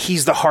leaders, but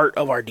he's the heart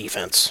of our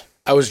defense.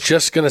 I was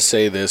just going to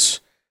say this.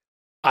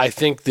 I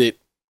think that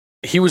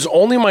he was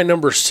only my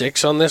number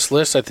 6 on this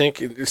list, I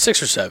think,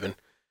 6 or 7.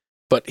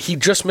 But he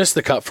just missed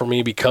the cut for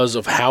me because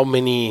of how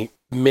many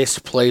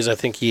missed plays I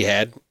think he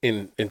had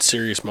in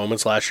serious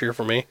moments last year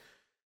for me.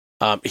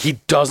 He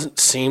doesn't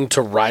seem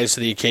to rise to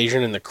the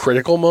occasion in the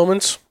critical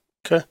moments.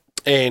 Okay.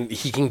 And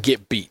he can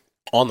get beat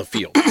on the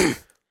field.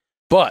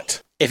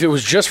 But if it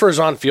was just for his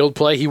on-field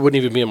play, he wouldn't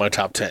even be in my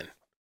top 10.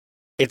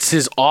 It's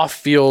his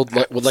off-field,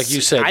 like you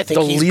said, I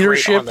think the he's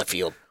leadership great on the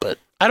field, but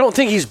I don't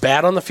think he's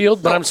bad on the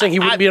field, but I'm saying he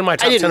wouldn't be in my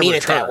top 10. I didn't mean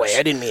it returners. that way.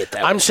 I didn't mean it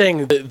that way. I'm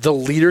saying the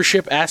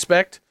leadership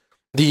aspect,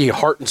 the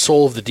heart and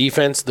soul of the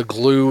defense, the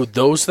glue,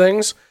 those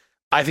things,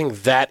 I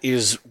think that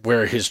is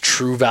where his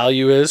true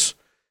value is,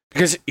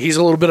 because he's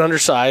a little bit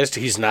undersized.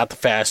 He's not the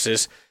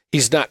fastest.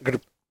 He's not going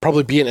to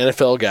probably be an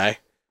NFL guy.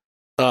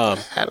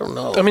 I don't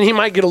know. I mean, he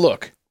might get a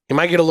look.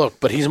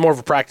 But he's more of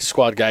a practice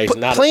squad guy. He's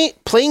not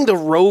playing the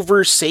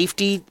rover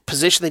safety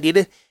position they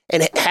did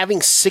and having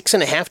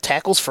 6.5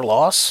 tackles for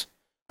loss.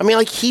 I mean,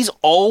 like, he's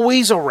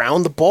always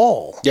around the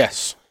ball.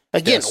 Yes.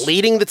 Again,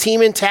 leading the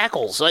team in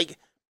tackles. Like,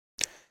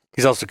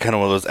 He's also kind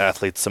of one of those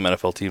athletes some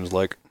NFL teams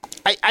like.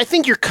 I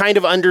think you're kind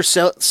of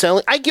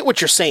underselling. I get what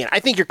you're saying. I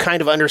think you're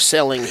kind of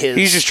underselling his.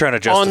 He's just trying to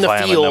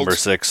justify him at number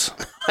 6.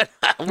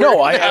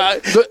 No,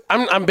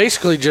 I'm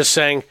basically just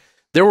saying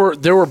there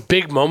were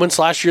big moments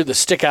last year that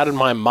stick out in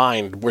my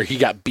mind where he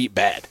got beat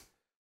bad,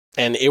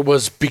 and it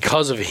was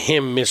because of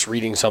him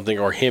misreading something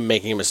or him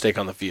making a mistake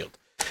on the field.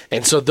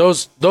 And so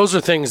those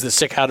are things that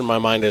stick out in my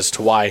mind as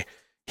to why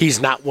he's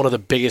not one of the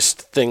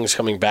biggest things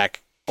coming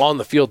back on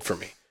the field for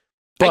me.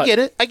 But I get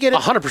it.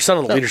 100%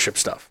 on the leadership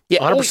stuff. Yeah,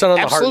 100%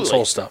 on the heart and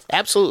soul stuff.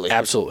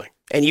 Absolutely.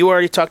 And you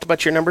already talked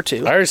about your number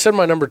 2. I already said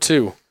my number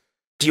 2.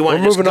 Do you want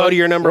to just go to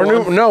your number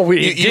 1? No,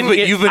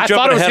 you've been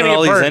jumping ahead on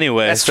all these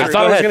anyway. So I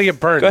thought I was going to get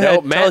burned. Go ahead.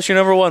 No, Matt, tell us your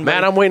number 1.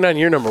 Matt, I'm waiting on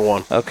your number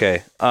 1.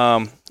 Okay.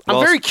 I'm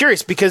very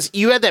curious because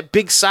you had that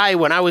big sigh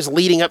when I was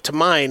leading up to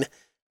mine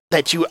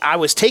that I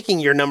was taking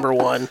your number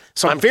 1.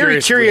 So I'm very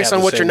curious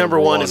on what your number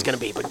 1 is going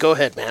to be. But go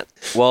ahead, Matt.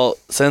 Well,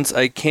 since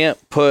I can't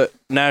put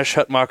Nash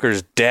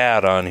Hutmacher's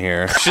dad on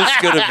here, it's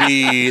just going to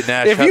be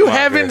Nash If Hutmacher. you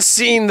haven't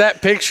seen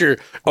that picture,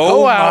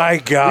 Oh go out. my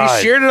God.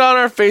 We shared it on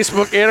our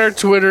Facebook and our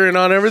Twitter and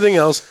on everything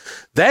else.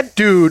 That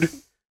dude,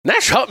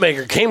 Nash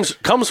Hutmacher,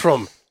 comes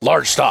from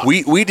large stock.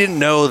 We didn't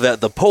know that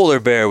the polar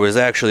bear was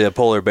actually a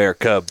polar bear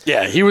cub.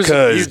 Yeah, he was.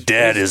 Because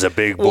dad is a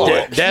big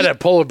boy. Dad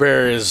at Polar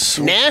Bear is.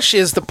 Nash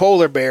is the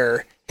polar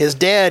bear. His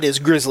dad is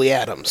Grizzly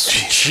Adams.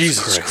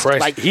 Jesus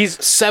Christ. Like,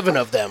 he's 7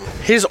 of them.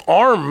 his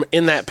arm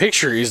in that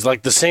picture is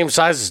like the same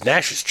size as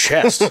Nash's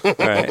chest. All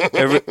right.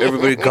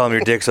 Everybody call him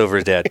your dicks over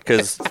his dad.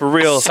 Because for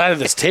real, The side of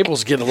this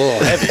table's getting a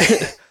little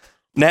heavy.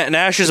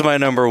 Nash is my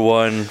number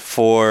 1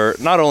 for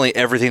not only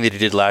everything that he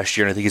did last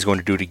year, and I think he's going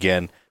to do it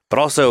again, but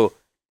also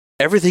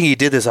everything he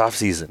did this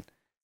offseason.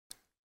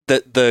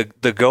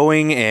 The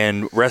going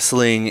and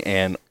wrestling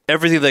and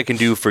everything that can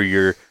do for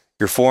your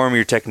form,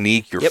 your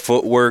technique, your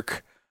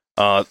footwork,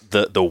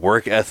 the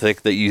work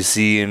ethic that you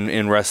see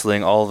in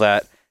wrestling, all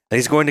that. And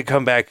he's going to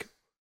come back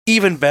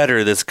even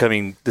better this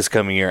coming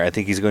year. I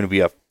think he's going to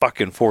be a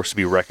fucking force to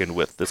be reckoned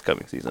with this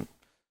coming season.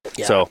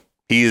 Yeah. So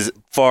he's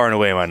far and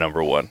away my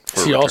number 1.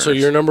 Is he also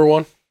your number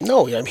 1?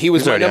 No, he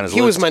was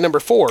my number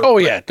 4. Oh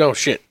yeah, no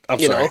shit. I'm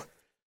sorry.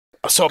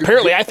 So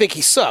apparently, I think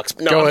he sucks.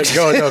 No,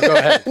 Go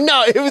ahead.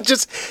 No, it was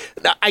just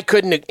I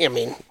couldn't. I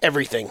mean,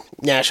 everything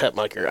Nash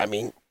Hutmacher. I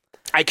mean,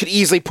 I could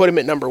easily put him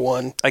at number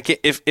 1.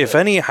 If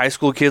any high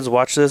school kids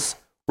watch this,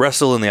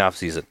 wrestle in the off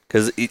season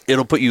because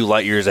it'll put you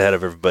light years ahead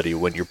of everybody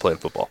when you're playing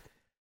football,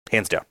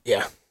 hands down.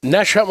 Yeah,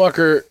 Nash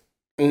Hutmacher.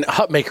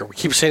 Hutmacher. We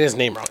keep saying his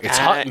name wrong. It's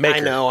Hutmacher. I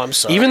know. I'm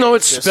sorry. Even though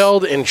it's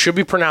spelled and should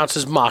be pronounced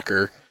as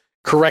Mocker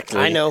correctly.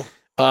 I know.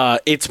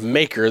 It's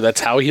Maker.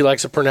 That's how he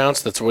likes it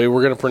pronounced. That's the way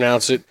we're going to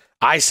pronounce it.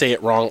 I say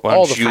it wrong Why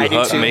all don't the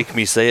you time. make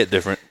me say it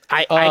different?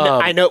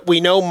 I know.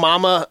 We know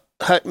Mama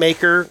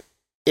Hutmaker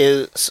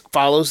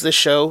follows this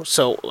show,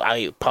 so I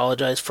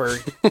apologize for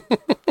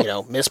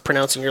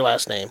mispronouncing your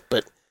last name.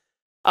 But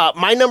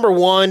my number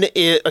one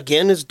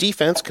is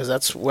defense, because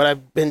that's what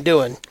I've been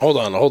doing. Hold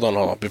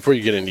on. Before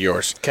you get into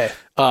yours. Okay.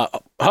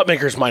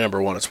 Hutmaker's my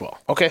number one as well.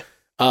 Okay.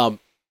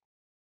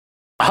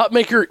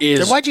 Hutmaker is...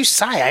 Then why'd you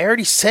sigh? I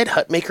already said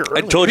Hutmaker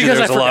earlier. I told you Because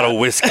there's I a lot forgot. of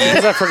whiskey.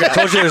 Because I forgot. I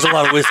told you there's a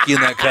lot of whiskey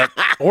in that cup.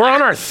 We're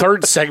on our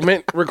third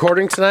segment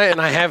recording tonight,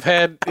 and I have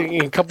had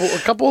a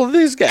couple of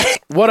these guys.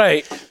 What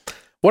I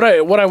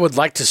would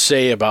like to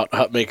say about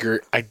Hutmaker,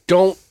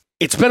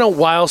 it's been a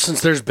while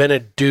since there's been a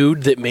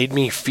dude that made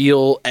me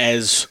feel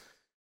as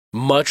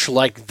much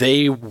like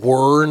they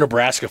were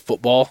Nebraska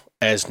football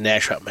as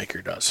Nash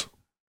Hutmaker does.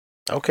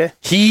 Okay.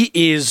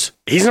 He's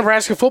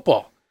Nebraska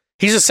football.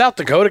 He's a South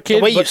Dakota kid.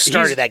 The way you but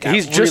started that guy,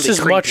 he's just really as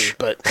creepy, much.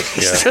 But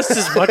He's just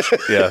as much.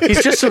 Yeah.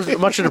 He's just as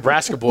much a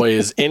Nebraska boy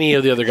as any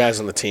of the other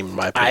guys on the team, in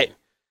my opinion.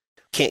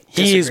 can't.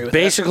 He is disagree with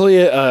basically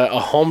a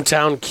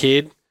hometown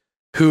kid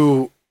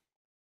who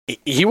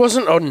he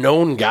wasn't a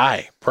known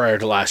guy prior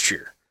to last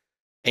year.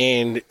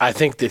 And I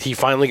think that he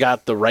finally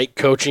got the right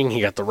coaching.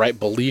 He got the right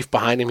belief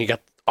behind him. He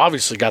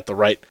obviously got the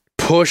right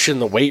push in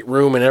the weight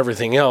room and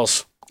everything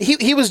else.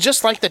 He was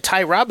just like the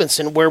Ty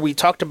Robinson, where we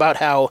talked about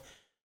how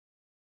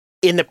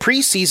in the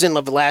preseason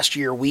of last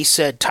year, we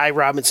said Ty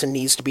Robinson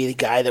needs to be the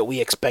guy that we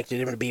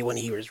expected him to be when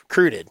he was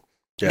recruited.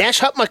 Yeah.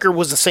 Nash Hutmacher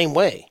was the same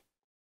way.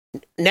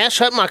 Nash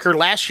Hutmacher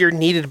last year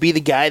needed to be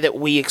the guy that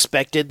we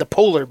expected, the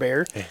polar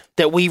bear,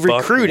 that we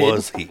recruited. Fuck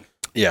was he?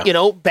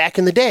 Yeah. Back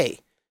in the day.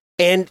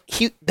 And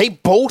they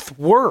both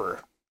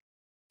were.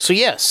 So,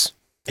 yes.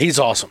 He's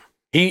awesome.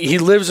 He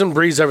lives and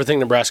breathes everything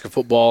Nebraska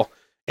football,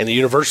 and the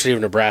University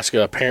of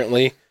Nebraska,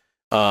 apparently.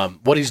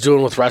 What he's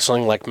doing with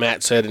wrestling, like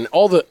Matt said, and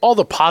all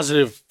the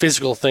positive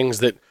physical things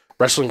that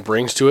wrestling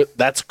brings to it,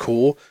 that's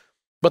cool.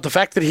 But the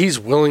fact that he's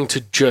willing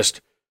to just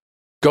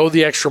go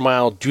the extra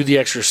mile, do the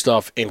extra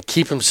stuff, and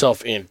keep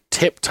himself in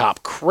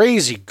tip-top,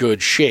 crazy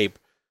good shape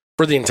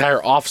for the entire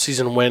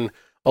offseason when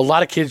a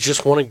lot of kids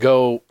just want to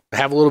go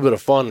have a little bit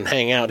of fun and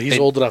hang out. He's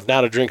old enough now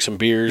to drink some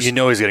beers. You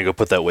know he's going to go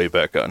put that weight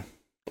back on.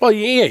 Well,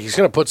 yeah, he's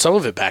going to put some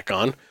of it back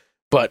on.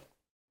 But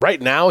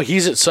right now,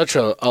 he's at such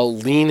a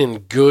lean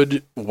and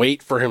good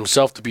weight for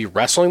himself to be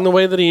wrestling the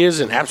way that he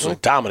is and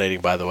absolutely dominating,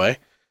 by the way.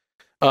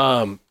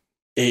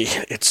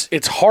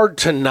 It's hard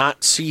to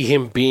not see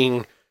him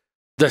being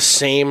the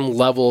same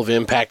level of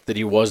impact that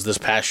he was this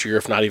past year,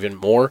 if not even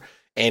more.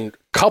 And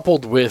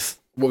coupled with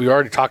what we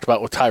already talked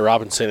about with Ty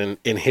Robinson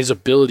and his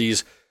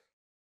abilities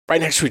right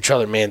next to each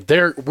other, man,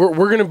 we're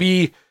going to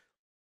be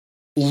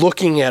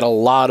looking at a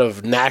lot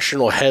of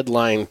national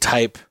headline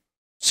type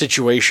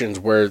situations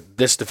where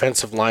this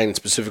defensive line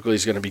specifically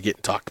is going to be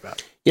getting talked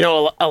about.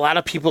 A lot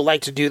of people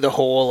like to do the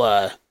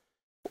whole,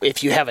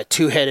 if you have a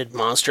two-headed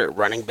monster at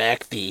running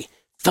back, the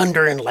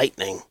thunder and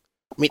lightning.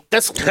 I mean,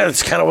 that's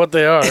kind of what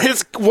they are.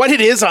 It's what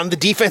it is on the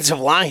defensive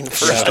line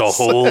for Just a us.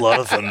 whole lot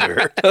of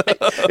thunder.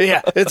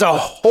 Yeah, it's a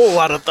whole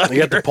lot of thunder.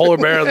 You got the polar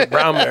bear and the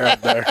brown bear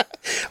up there.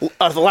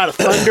 A lot of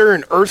thunder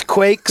and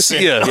earthquakes.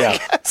 And, Yeah.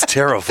 It's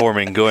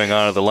terraforming going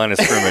on at the line of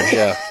scrimmage.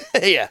 Yeah.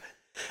 yeah.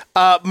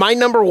 My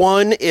number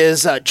one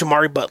is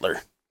Jamari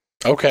Butler.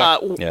 Okay.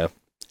 Yeah.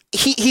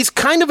 He's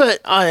kind of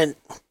I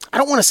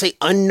don't want to say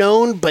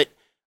unknown, but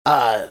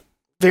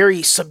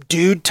very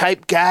subdued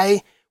type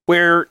guy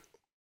where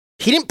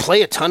he didn't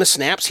play a ton of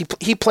snaps.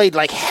 He played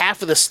like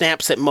half of the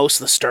snaps that most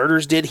of the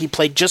starters did. He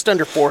played just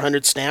under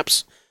 400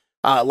 snaps.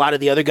 A lot of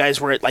the other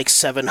guys were at like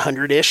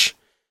 700-ish.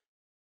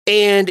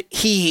 And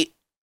he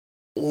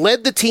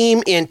led the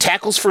team in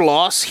tackles for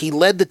loss. He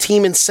led the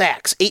team in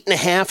sacks,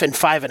 8.5 and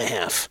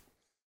 5.5.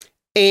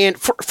 And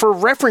for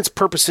reference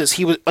purposes,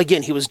 he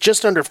was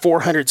just under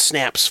 400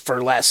 snaps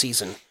for last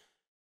season.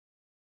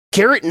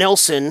 Garrett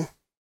Nelson,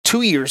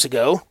 2 years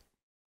ago,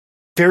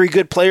 very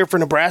good player for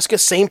Nebraska,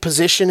 same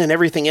position and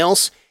everything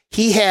else.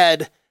 He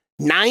had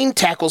 9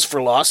 tackles for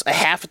loss, a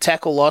half a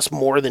tackle loss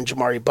more than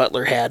Jamari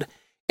Butler had,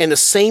 and the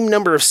same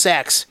number of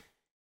sacks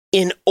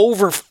in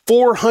over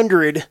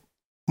 400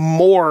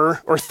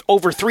 more, or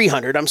over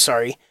 300,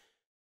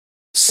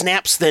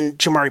 snaps than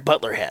Jamari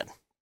Butler had.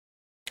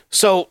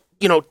 So,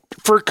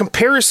 for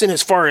comparison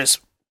as far as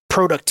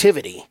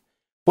productivity,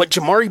 what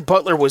Jamari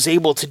Butler was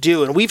able to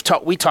do, and we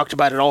talked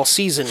about it all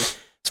season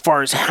as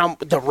far as how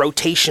the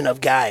rotation of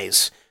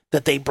guys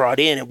that they brought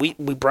in, and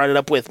we brought it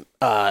up with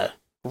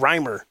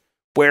Reimer,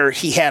 where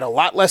he had a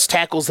lot less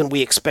tackles than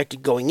we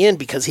expected going in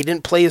because he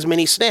didn't play as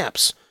many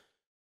snaps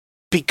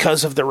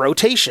because of the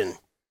rotation.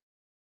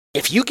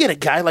 If you get a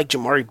guy like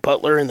Jamari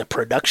Butler and the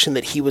production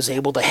that he was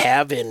able to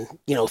have in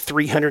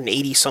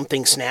 380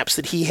 something snaps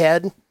that he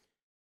had,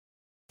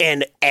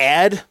 and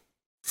add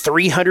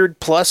 300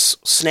 plus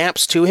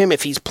snaps to him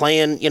if he's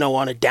playing,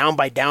 on a down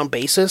by down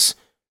basis,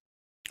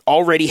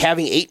 already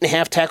having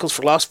 8.5 tackles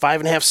for loss,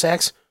 5.5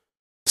 sacks,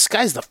 the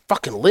sky's the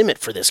fucking limit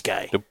for this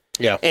guy. Yep.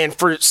 Yeah. And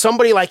for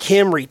somebody like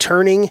him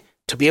returning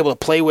to be able to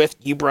play with,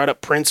 you brought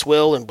up Prince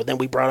Will, and then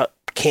we brought up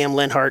Cam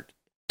Lenhart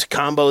to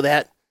combo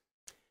that.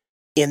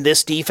 in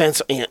this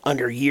defense in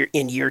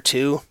year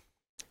 2,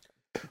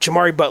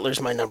 Jamari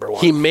Butler's my number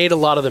 1. He made a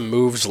lot of the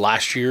moves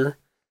last year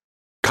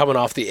coming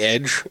off the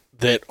edge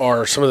that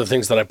are some of the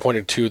things that I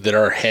pointed to that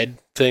are head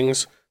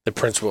things that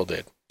Prince Will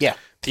did. Yeah.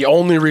 The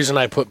only reason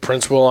I put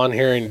Prince Will on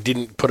here and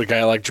didn't put a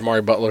guy like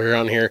Jamari Butler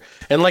on here,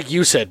 and like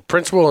you said,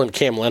 Prince Will and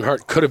Cam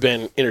Lenhart could have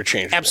been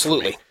interchangeable.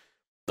 Absolutely.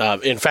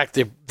 In fact,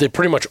 they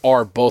pretty much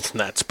are both in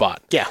that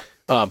spot. Yeah.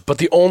 But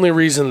the only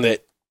reason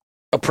that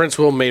a Prince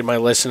Will made my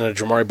list and a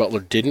Jamari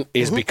Butler didn't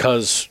is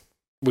because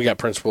we got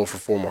Prince Will for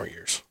 4 more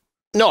years.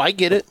 No, I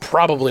get it.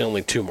 Probably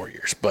only 2 more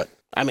years, but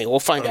I mean, we'll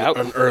find out.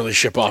 An early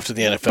ship off to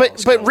the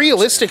NFL. But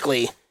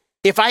realistically,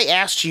 if I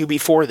asked you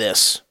before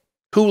this,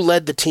 who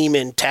led the team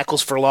in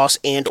tackles for loss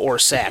and or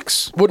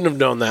sacks? Wouldn't have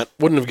known that.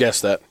 Wouldn't have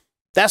guessed that.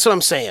 That's what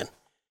I'm saying.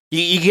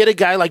 You get a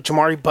guy like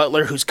Jamari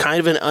Butler, who's kind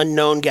of an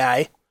unknown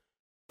guy,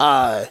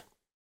 and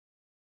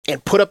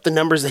put up the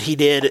numbers that he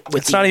did.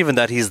 It's not even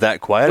that he's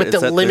that quiet. With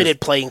the limited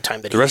playing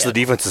time that he had. The rest of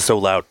the defense is so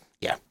loud.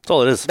 Yeah. That's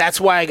all it is.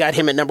 That's why I got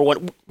him at number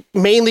 1,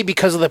 mainly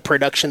because of the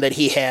production that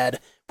he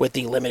had with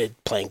the limited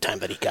playing time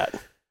that he got.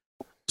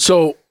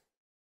 So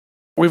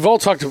we've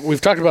talked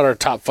about our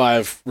top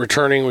 5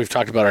 returning. We've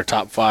talked about our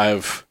top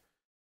 5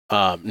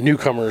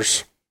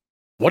 newcomers.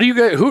 What do you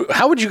guys?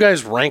 How would you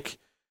guys rank,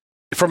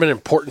 from an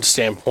important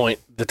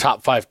standpoint, the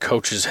top 5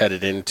 coaches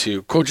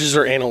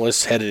or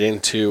analysts headed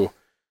into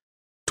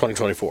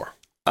 2024?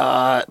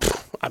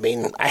 I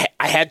mean,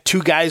 I had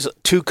 2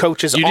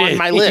 coaches on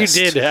my list.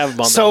 You did have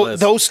them on so that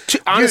list. Those 2,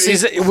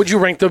 honestly, would you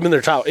rank them in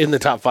the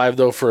top 5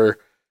 though for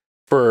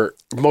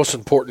most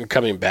important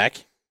coming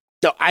back?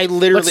 No, I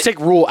literally. Let's take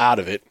Rule out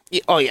of it.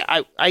 Oh yeah,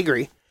 I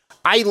agree.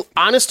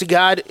 Honest to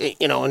God,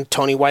 and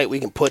Tony White, we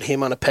can put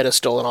him on a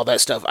pedestal and all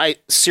that stuff. I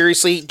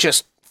seriously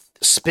just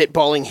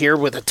spitballing here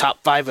with a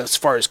top 5 as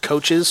far as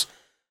coaches.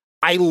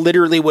 I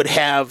literally would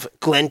have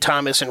Glenn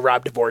Thomas and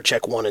Rob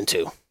Dvorak 1 and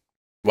 2.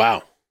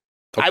 Wow.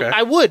 Okay.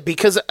 I would,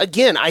 because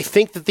again, I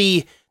think that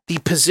the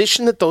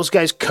position that those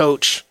guys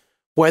coach,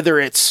 whether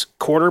it's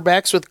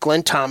quarterbacks with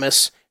Glenn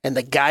Thomas and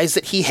the guys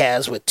that he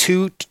has with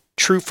 2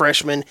 true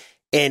freshmen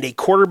and a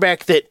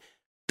quarterback that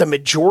the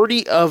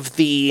majority of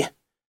the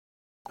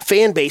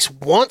fan base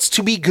wants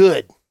to be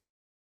good,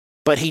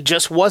 but he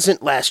just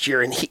wasn't last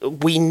year, and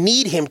we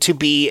need him to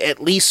be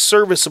at least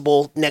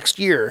serviceable next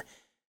year.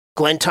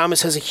 Glenn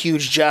Thomas has a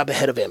huge job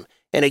ahead of him.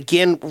 And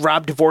again,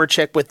 Rob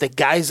Dvorak with the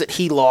guys that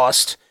he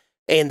lost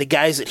and the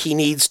guys that he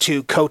needs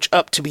to coach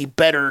up to be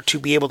better to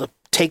be able to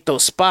take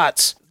those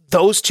spots.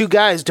 Those 2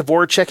 guys,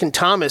 Dvorak and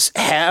Thomas,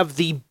 have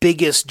the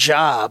biggest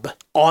job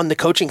on the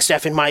coaching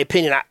staff, in my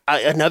opinion.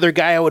 Another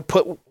guy I would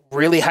put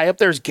really high up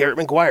there is Garrett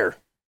McGuire,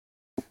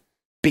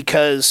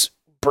 because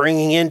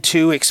bringing in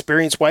 2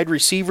 experienced wide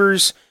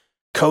receivers,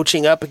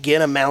 coaching up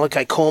again a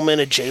Malachi Coleman,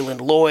 a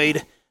Jalen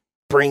Lloyd,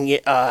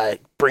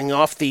 bring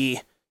off the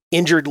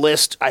injured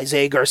list,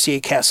 Isaiah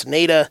Garcia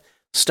Castaneda,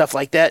 stuff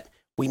like that.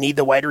 We need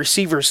the wide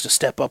receivers to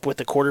step up with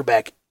the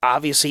quarterback.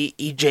 Obviously,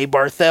 E.J.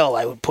 Barthel,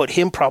 I would put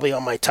him probably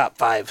on my top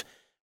 5.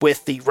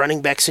 With the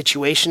running back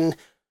situation,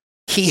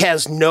 he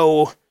has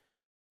no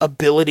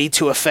ability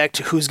to affect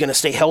who's going to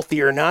stay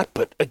healthy or not.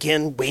 But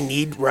again, we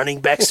need running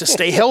backs to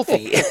stay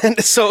healthy.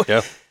 And so,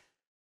 yeah.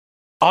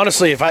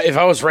 Honestly, if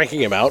I was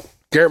ranking him out,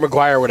 Garrett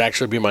McGuire would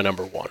actually be my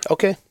number 1.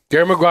 Okay.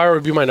 Garrett McGuire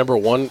would be my number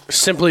 1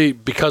 simply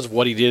because of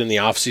what he did in the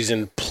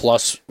offseason,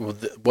 plus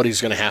what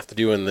he's going to have to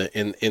do in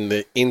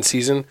the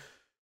in-season,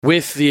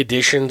 with the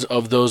additions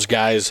of those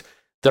guys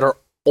that are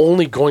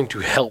only going to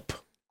help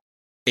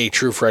a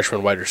true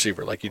freshman wide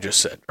receiver, like you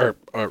just said,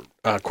 or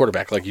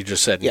quarterback, like you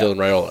just said, yeah. Dylan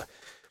Raiola.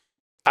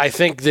 I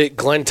think that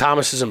Glenn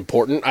Thomas is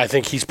important. I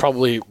think he's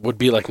probably would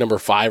be like number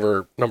 5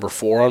 or number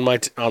 4 on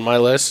my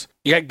list.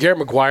 You got Garrett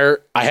McGuire.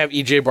 I have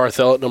E.J.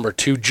 Barthel at number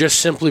 2, just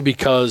simply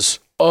because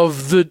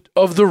of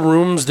the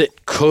rooms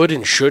that could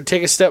and should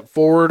take a step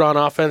forward on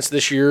offense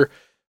this year,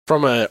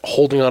 from a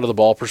holding onto the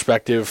ball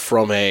perspective,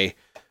 from a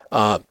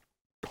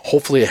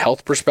hopefully a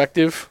health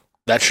perspective.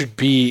 That should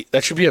be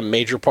a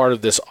major part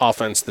of this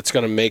offense that's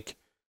going to make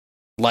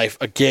life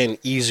again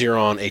easier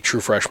on a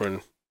true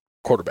freshman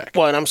quarterback.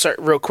 Well, and I'm sorry,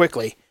 real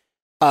quickly,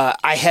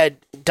 I had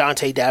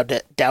Dante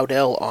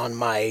Dowdell on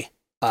my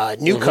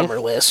newcomer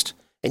list,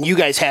 and you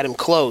guys had him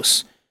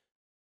close.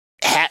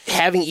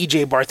 Having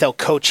E.J. Barthel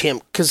coach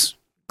him, because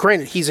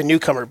granted, he's a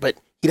newcomer, but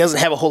he doesn't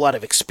have a whole lot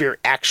of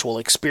actual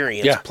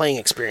experience, playing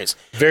experience.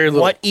 Very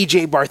little. What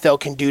E.J. Barthel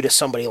can do to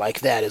somebody like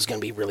that is going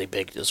to be really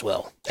big as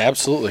well.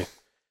 Absolutely.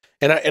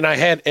 And I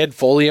had Ed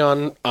Foley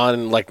on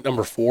like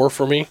number 4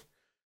 for me,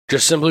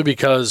 just simply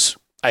because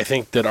I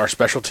think that our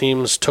special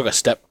teams took a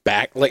step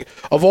back. Like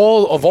of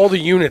all the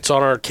units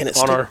on our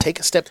take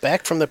a step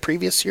back from the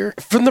previous year?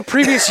 From the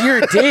previous year,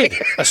 it did,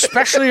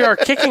 especially our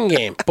kicking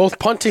game, both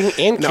punting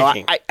and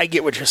kicking. No, I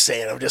get what you're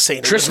saying. I'm just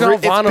saying Tristan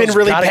Alvano's it's been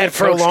really bad bad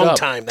for a long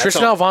time.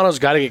 Tristan Alvano's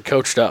got to get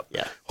coached up.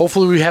 Yeah.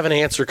 Hopefully, we have an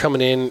answer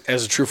coming in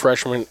as a true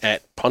freshman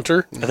at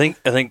punter. I think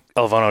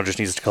Alvano just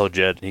needs to call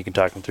Jed. He can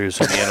talk him through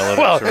some of the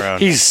analytics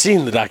around. He's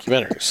seen the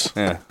documentaries.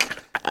 Yeah.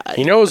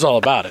 He knows all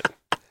about it.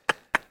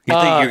 You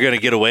think you're going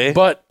to get away?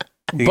 But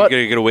You But-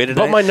 gonna wait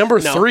tonight? But my number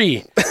No.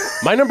 three,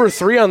 my number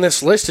 3 on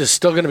this list is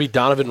still going to be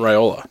Donovan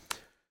Raiola.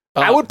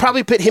 I would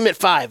probably put him at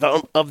 5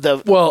 of the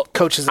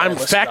coaches. That I'm I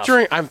listed off.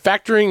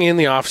 factoring in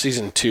the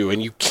offseason too,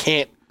 and you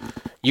can't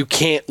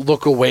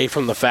look away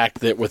from the fact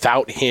that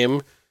without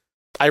him,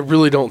 I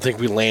really don't think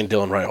we land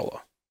Dylan Raiola.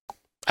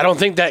 I don't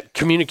think that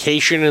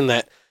communication and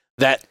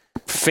that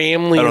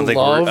family I don't think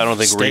love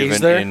we're stays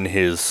even there. in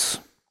his.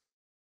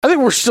 I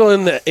think we're still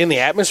in the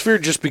atmosphere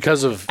just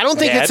because of. I don't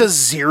think Dad. it's a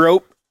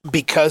 0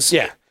 because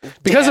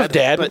Because Dad, of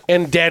Dad but-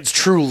 and Dad's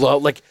true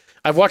love. Like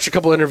I've watched a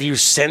couple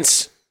interviews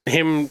since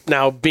him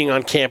now being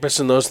on campus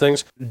and those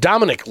things.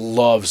 Dominic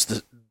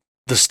loves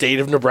the state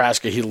of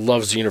Nebraska. He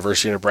loves the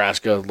University of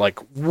Nebraska like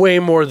way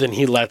more than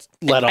he let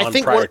on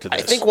prior to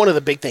this. I think one of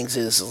the big things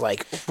is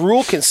like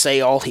Rule can say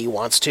all he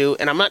wants to,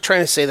 and I'm not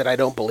trying to say that I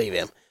don't believe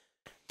him.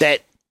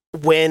 That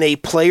when a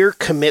player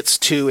commits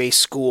to a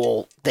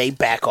school, they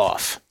back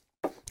off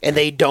and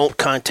they don't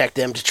contact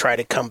them to try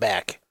to come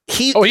back.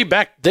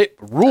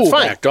 Rule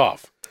fine. backed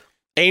off.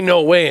 Ain't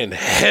no way in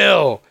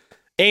hell.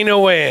 Ain't no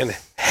way in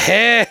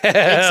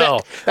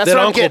hell That's that what I'm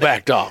Uncle getting at.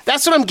 backed off.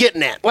 That's what I'm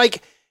getting at.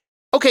 Like,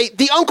 okay,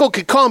 the uncle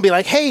could call and be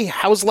like, "Hey,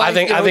 how's life?" I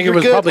think You know, it you're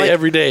was good? probably Like,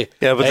 every day.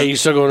 Yeah, but hey, you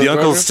still going to the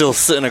uncle's program? still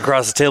sitting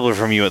across the table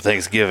from you at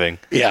Thanksgiving.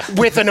 Yeah.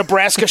 with a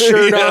Nebraska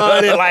shirt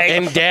on and like,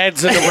 And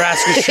Dad's a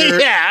Nebraska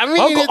shirt. yeah, I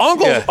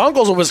mean,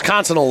 Uncle's a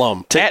Wisconsin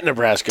alum at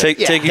Nebraska.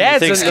 Taking your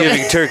Dad's a-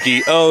 Thanksgiving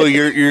turkey. Oh,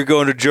 you're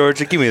going to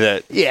Georgia? Give me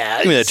that. yeah,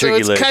 Give me that so turkey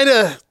it's leg. kind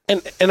of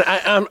and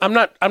I'm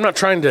not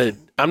trying to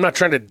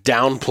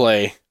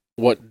downplay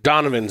what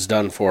Donovan's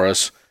done for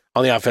us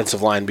on the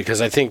offensive line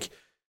because I think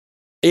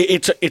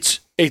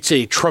it's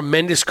a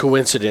tremendous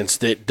coincidence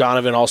that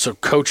Donovan also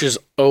coaches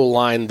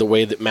O-line the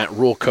way that Matt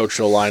Rule coached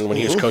O-line when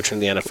he was coaching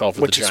the NFL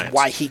for which the is Giants.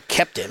 why he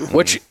kept him.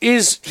 Which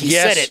is He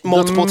said it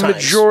multiple the times.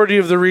 majority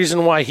of the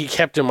reason why he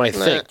kept him, I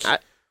think.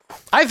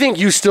 I think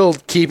you still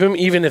keep him,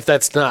 even if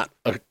that's not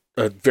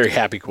a very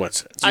happy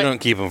coincidence. You don't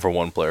keep him for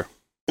one player.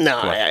 No,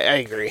 I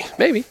agree.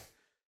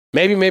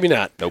 Maybe, maybe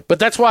not. Nope. But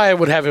that's why I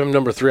would have him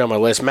number 3 on my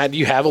list. Matt, do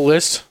you have a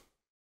list?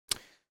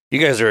 You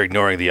guys are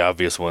ignoring the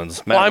obvious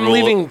ones. I'm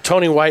leaving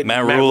Tony White.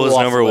 Matt Rule is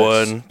off number the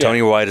list. 1. Yeah.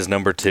 Tony White is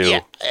number 2. Yeah,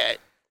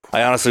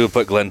 I honestly would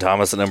put Glenn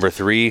Thomas at number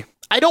 3.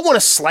 I don't want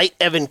to slight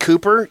Evan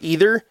Cooper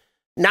either.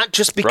 Not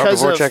just Rob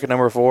because of Dvorak at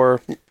number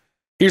 4.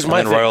 Here's my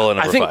And thing. then Raiola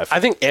at number 5. I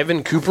think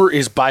Evan Cooper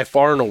is by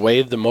far and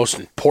away the most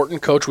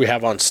important coach we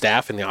have on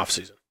staff in the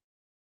offseason.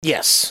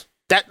 yes.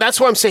 That's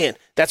what I'm saying.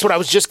 That's what I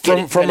was just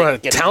getting From a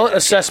getting talent at.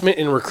 assessment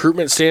and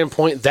recruitment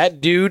standpoint, that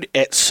dude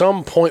at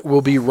some point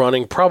will be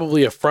running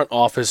probably a front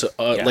office,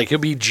 like he'll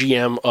be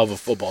GM of a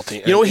football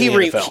team. You know, in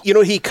the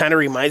NFL. he kind of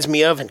reminds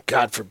me of, and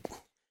God, for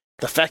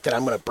the fact that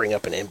I'm going to bring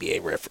up an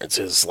NBA reference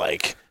is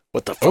like,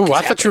 what the fuck? Oh, is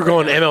I thought you were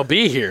happening going right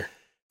MLB here.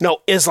 now?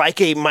 No, is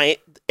like my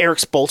Eric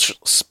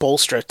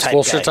Spoelstra type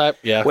Spoelstra guy, type,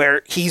 yeah.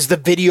 where he's the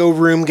video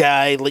room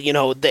guy, you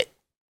know, that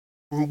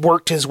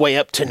worked his way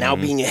up to now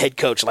being a head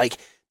coach. Like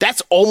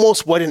that's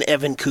almost what an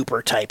Evan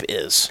Cooper type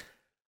is.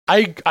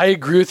 I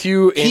agree with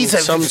you in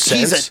some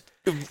sense.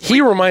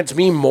 He reminds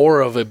me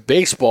more of a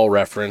baseball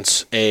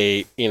reference,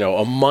 a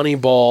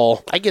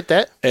Moneyball, I get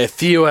that. a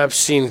Theo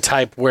Epstein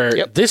type,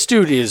 where this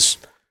dude is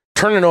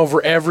turning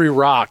over every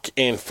rock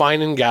and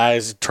finding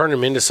guys, turn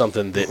them into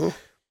something that,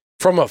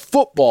 from a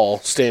football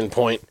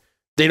standpoint,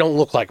 they don't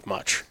look like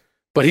much.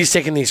 But he's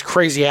taking these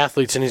crazy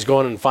athletes and he's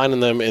going and finding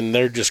them, and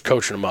they're just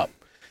coaching them up.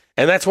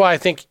 And that's why I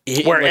think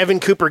Evan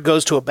Cooper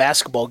goes to a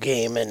basketball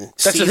game and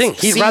that's the thing.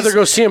 He'd rather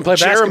go see him play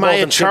basketball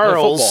than see him play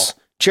football.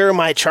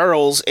 Jeremiah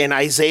Charles and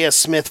Isaiah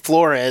Smith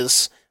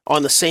Flores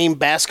on the same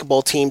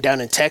basketball team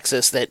down in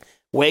Texas that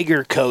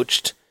Wager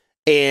coached,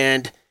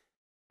 and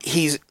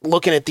he's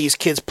looking at these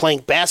kids playing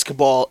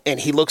basketball, and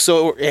he looks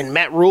over, and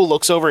Matt Rule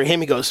looks over at him.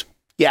 He goes,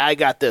 "Yeah, I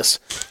got this,"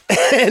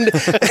 and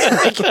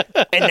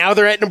now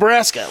they're at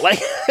Nebraska. Like,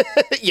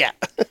 yeah,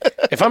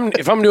 If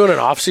I'm doing an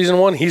off-season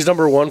one, he's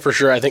number 1 for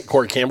sure. I think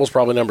Corey Campbell's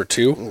probably number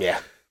 2. yeah.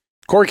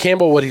 Corey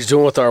Campbell, what he's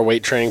doing with our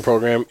weight training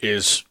program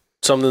is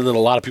something that a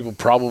lot of people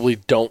probably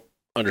don't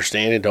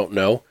understand and don't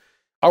know.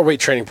 Our weight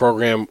training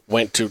program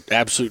went to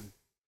absolute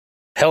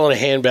hell in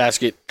a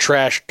handbasket,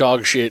 trash,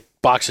 dog shit,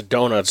 box of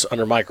donuts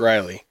under Mike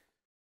Riley,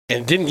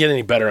 and didn't get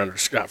any better under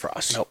Scott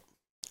Frost. Nope.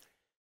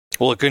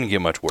 Well, it couldn't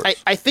get much worse.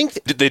 I think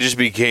They just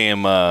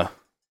became the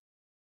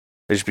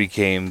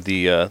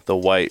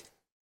white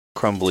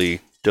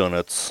crumbly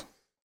donuts.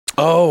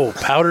 Oh,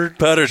 powdered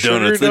sugar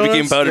donuts. They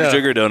became powdered Yeah.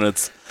 sugar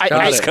donuts.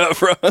 Got it. Scott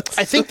Frost.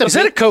 I think the Is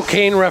that a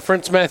cocaine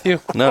reference, Matthew?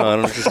 No, I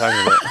don't know what you're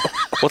talking about.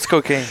 What's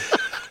cocaine?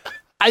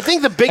 I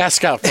think the big Ask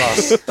Scott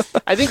Frost.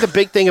 I think the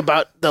big thing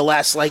about the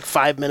last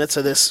 5 minutes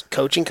of this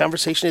coaching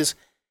conversation is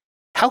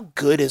how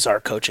good is our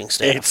coaching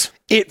staff?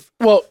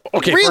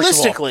 Okay.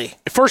 Realistically,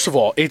 First of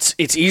all, it's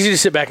easy to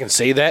sit back and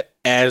say that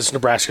as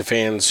Nebraska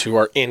fans who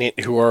are in it,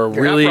 who are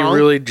really, not wrong.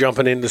 really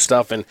jumping into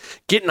stuff and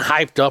getting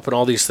hyped up and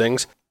all these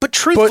things. but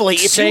truthfully,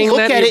 But if saying you look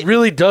that, at it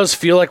really does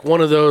feel like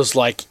one of those,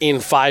 in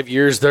 5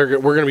 years, we're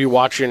going to be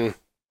watching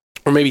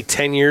or maybe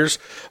 10 years,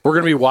 we're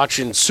going to be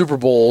watching Super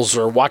Bowls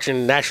or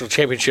watching national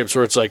championships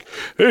where it's like,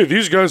 hey,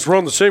 these guys were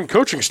on the same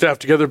coaching staff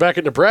together back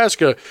at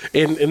Nebraska,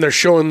 and they're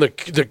showing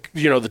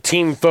the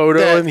team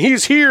photo, and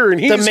he's here, and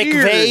he's the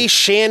here. McVay,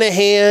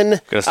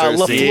 Shanahan,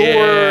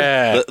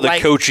 LaFleur, the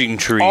coaching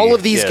tree. all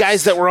of these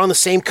guys that were on the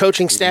same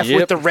coaching staff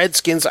with the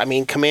Redskins,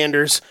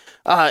 Commanders,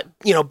 back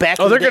they're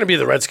going to be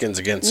the Redskins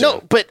again soon.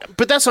 No, but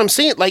that's what I'm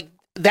saying. Like,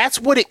 that's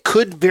what it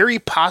could very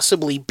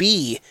possibly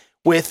be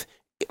with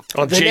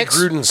on Jay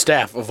Gruden's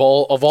staff of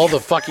all the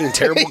fucking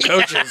terrible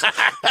coaches.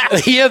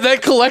 He had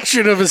that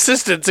collection of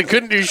assistants and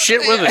couldn't do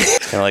shit with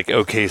it. Kind of like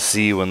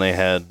OKC when they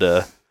had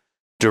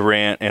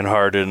Durant and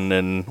Harden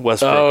and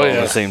Westbrook all on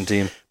the same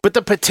team. But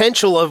the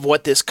potential of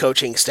what this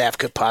coaching staff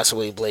could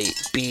possibly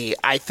be,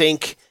 I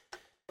think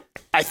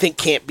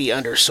can't be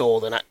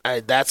undersold, and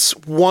I that's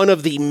one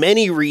of the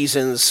many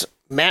reasons,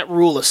 Matt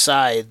Rule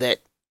aside, that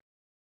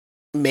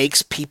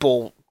makes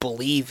people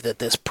believe that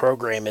this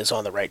program is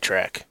on the right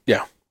track.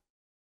 Yeah.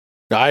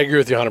 No, I agree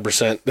with you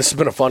 100%. This has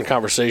been a fun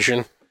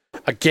conversation.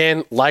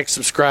 Again, like,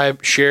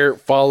 subscribe, share,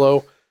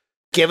 follow.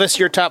 Give us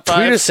your top 5.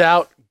 Tweet us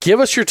out. Give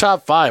us your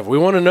top 5. We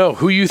want to know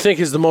who you think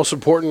is the most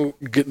important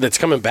that's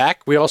coming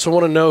back. We also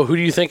want to know who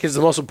do you think is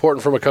the most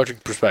important from a coaching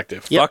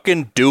perspective. Yep.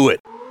 Fucking do it.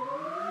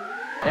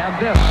 And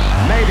this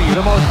may be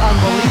the most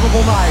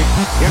unbelievable night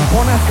in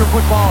Cornhusker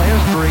football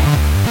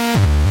history.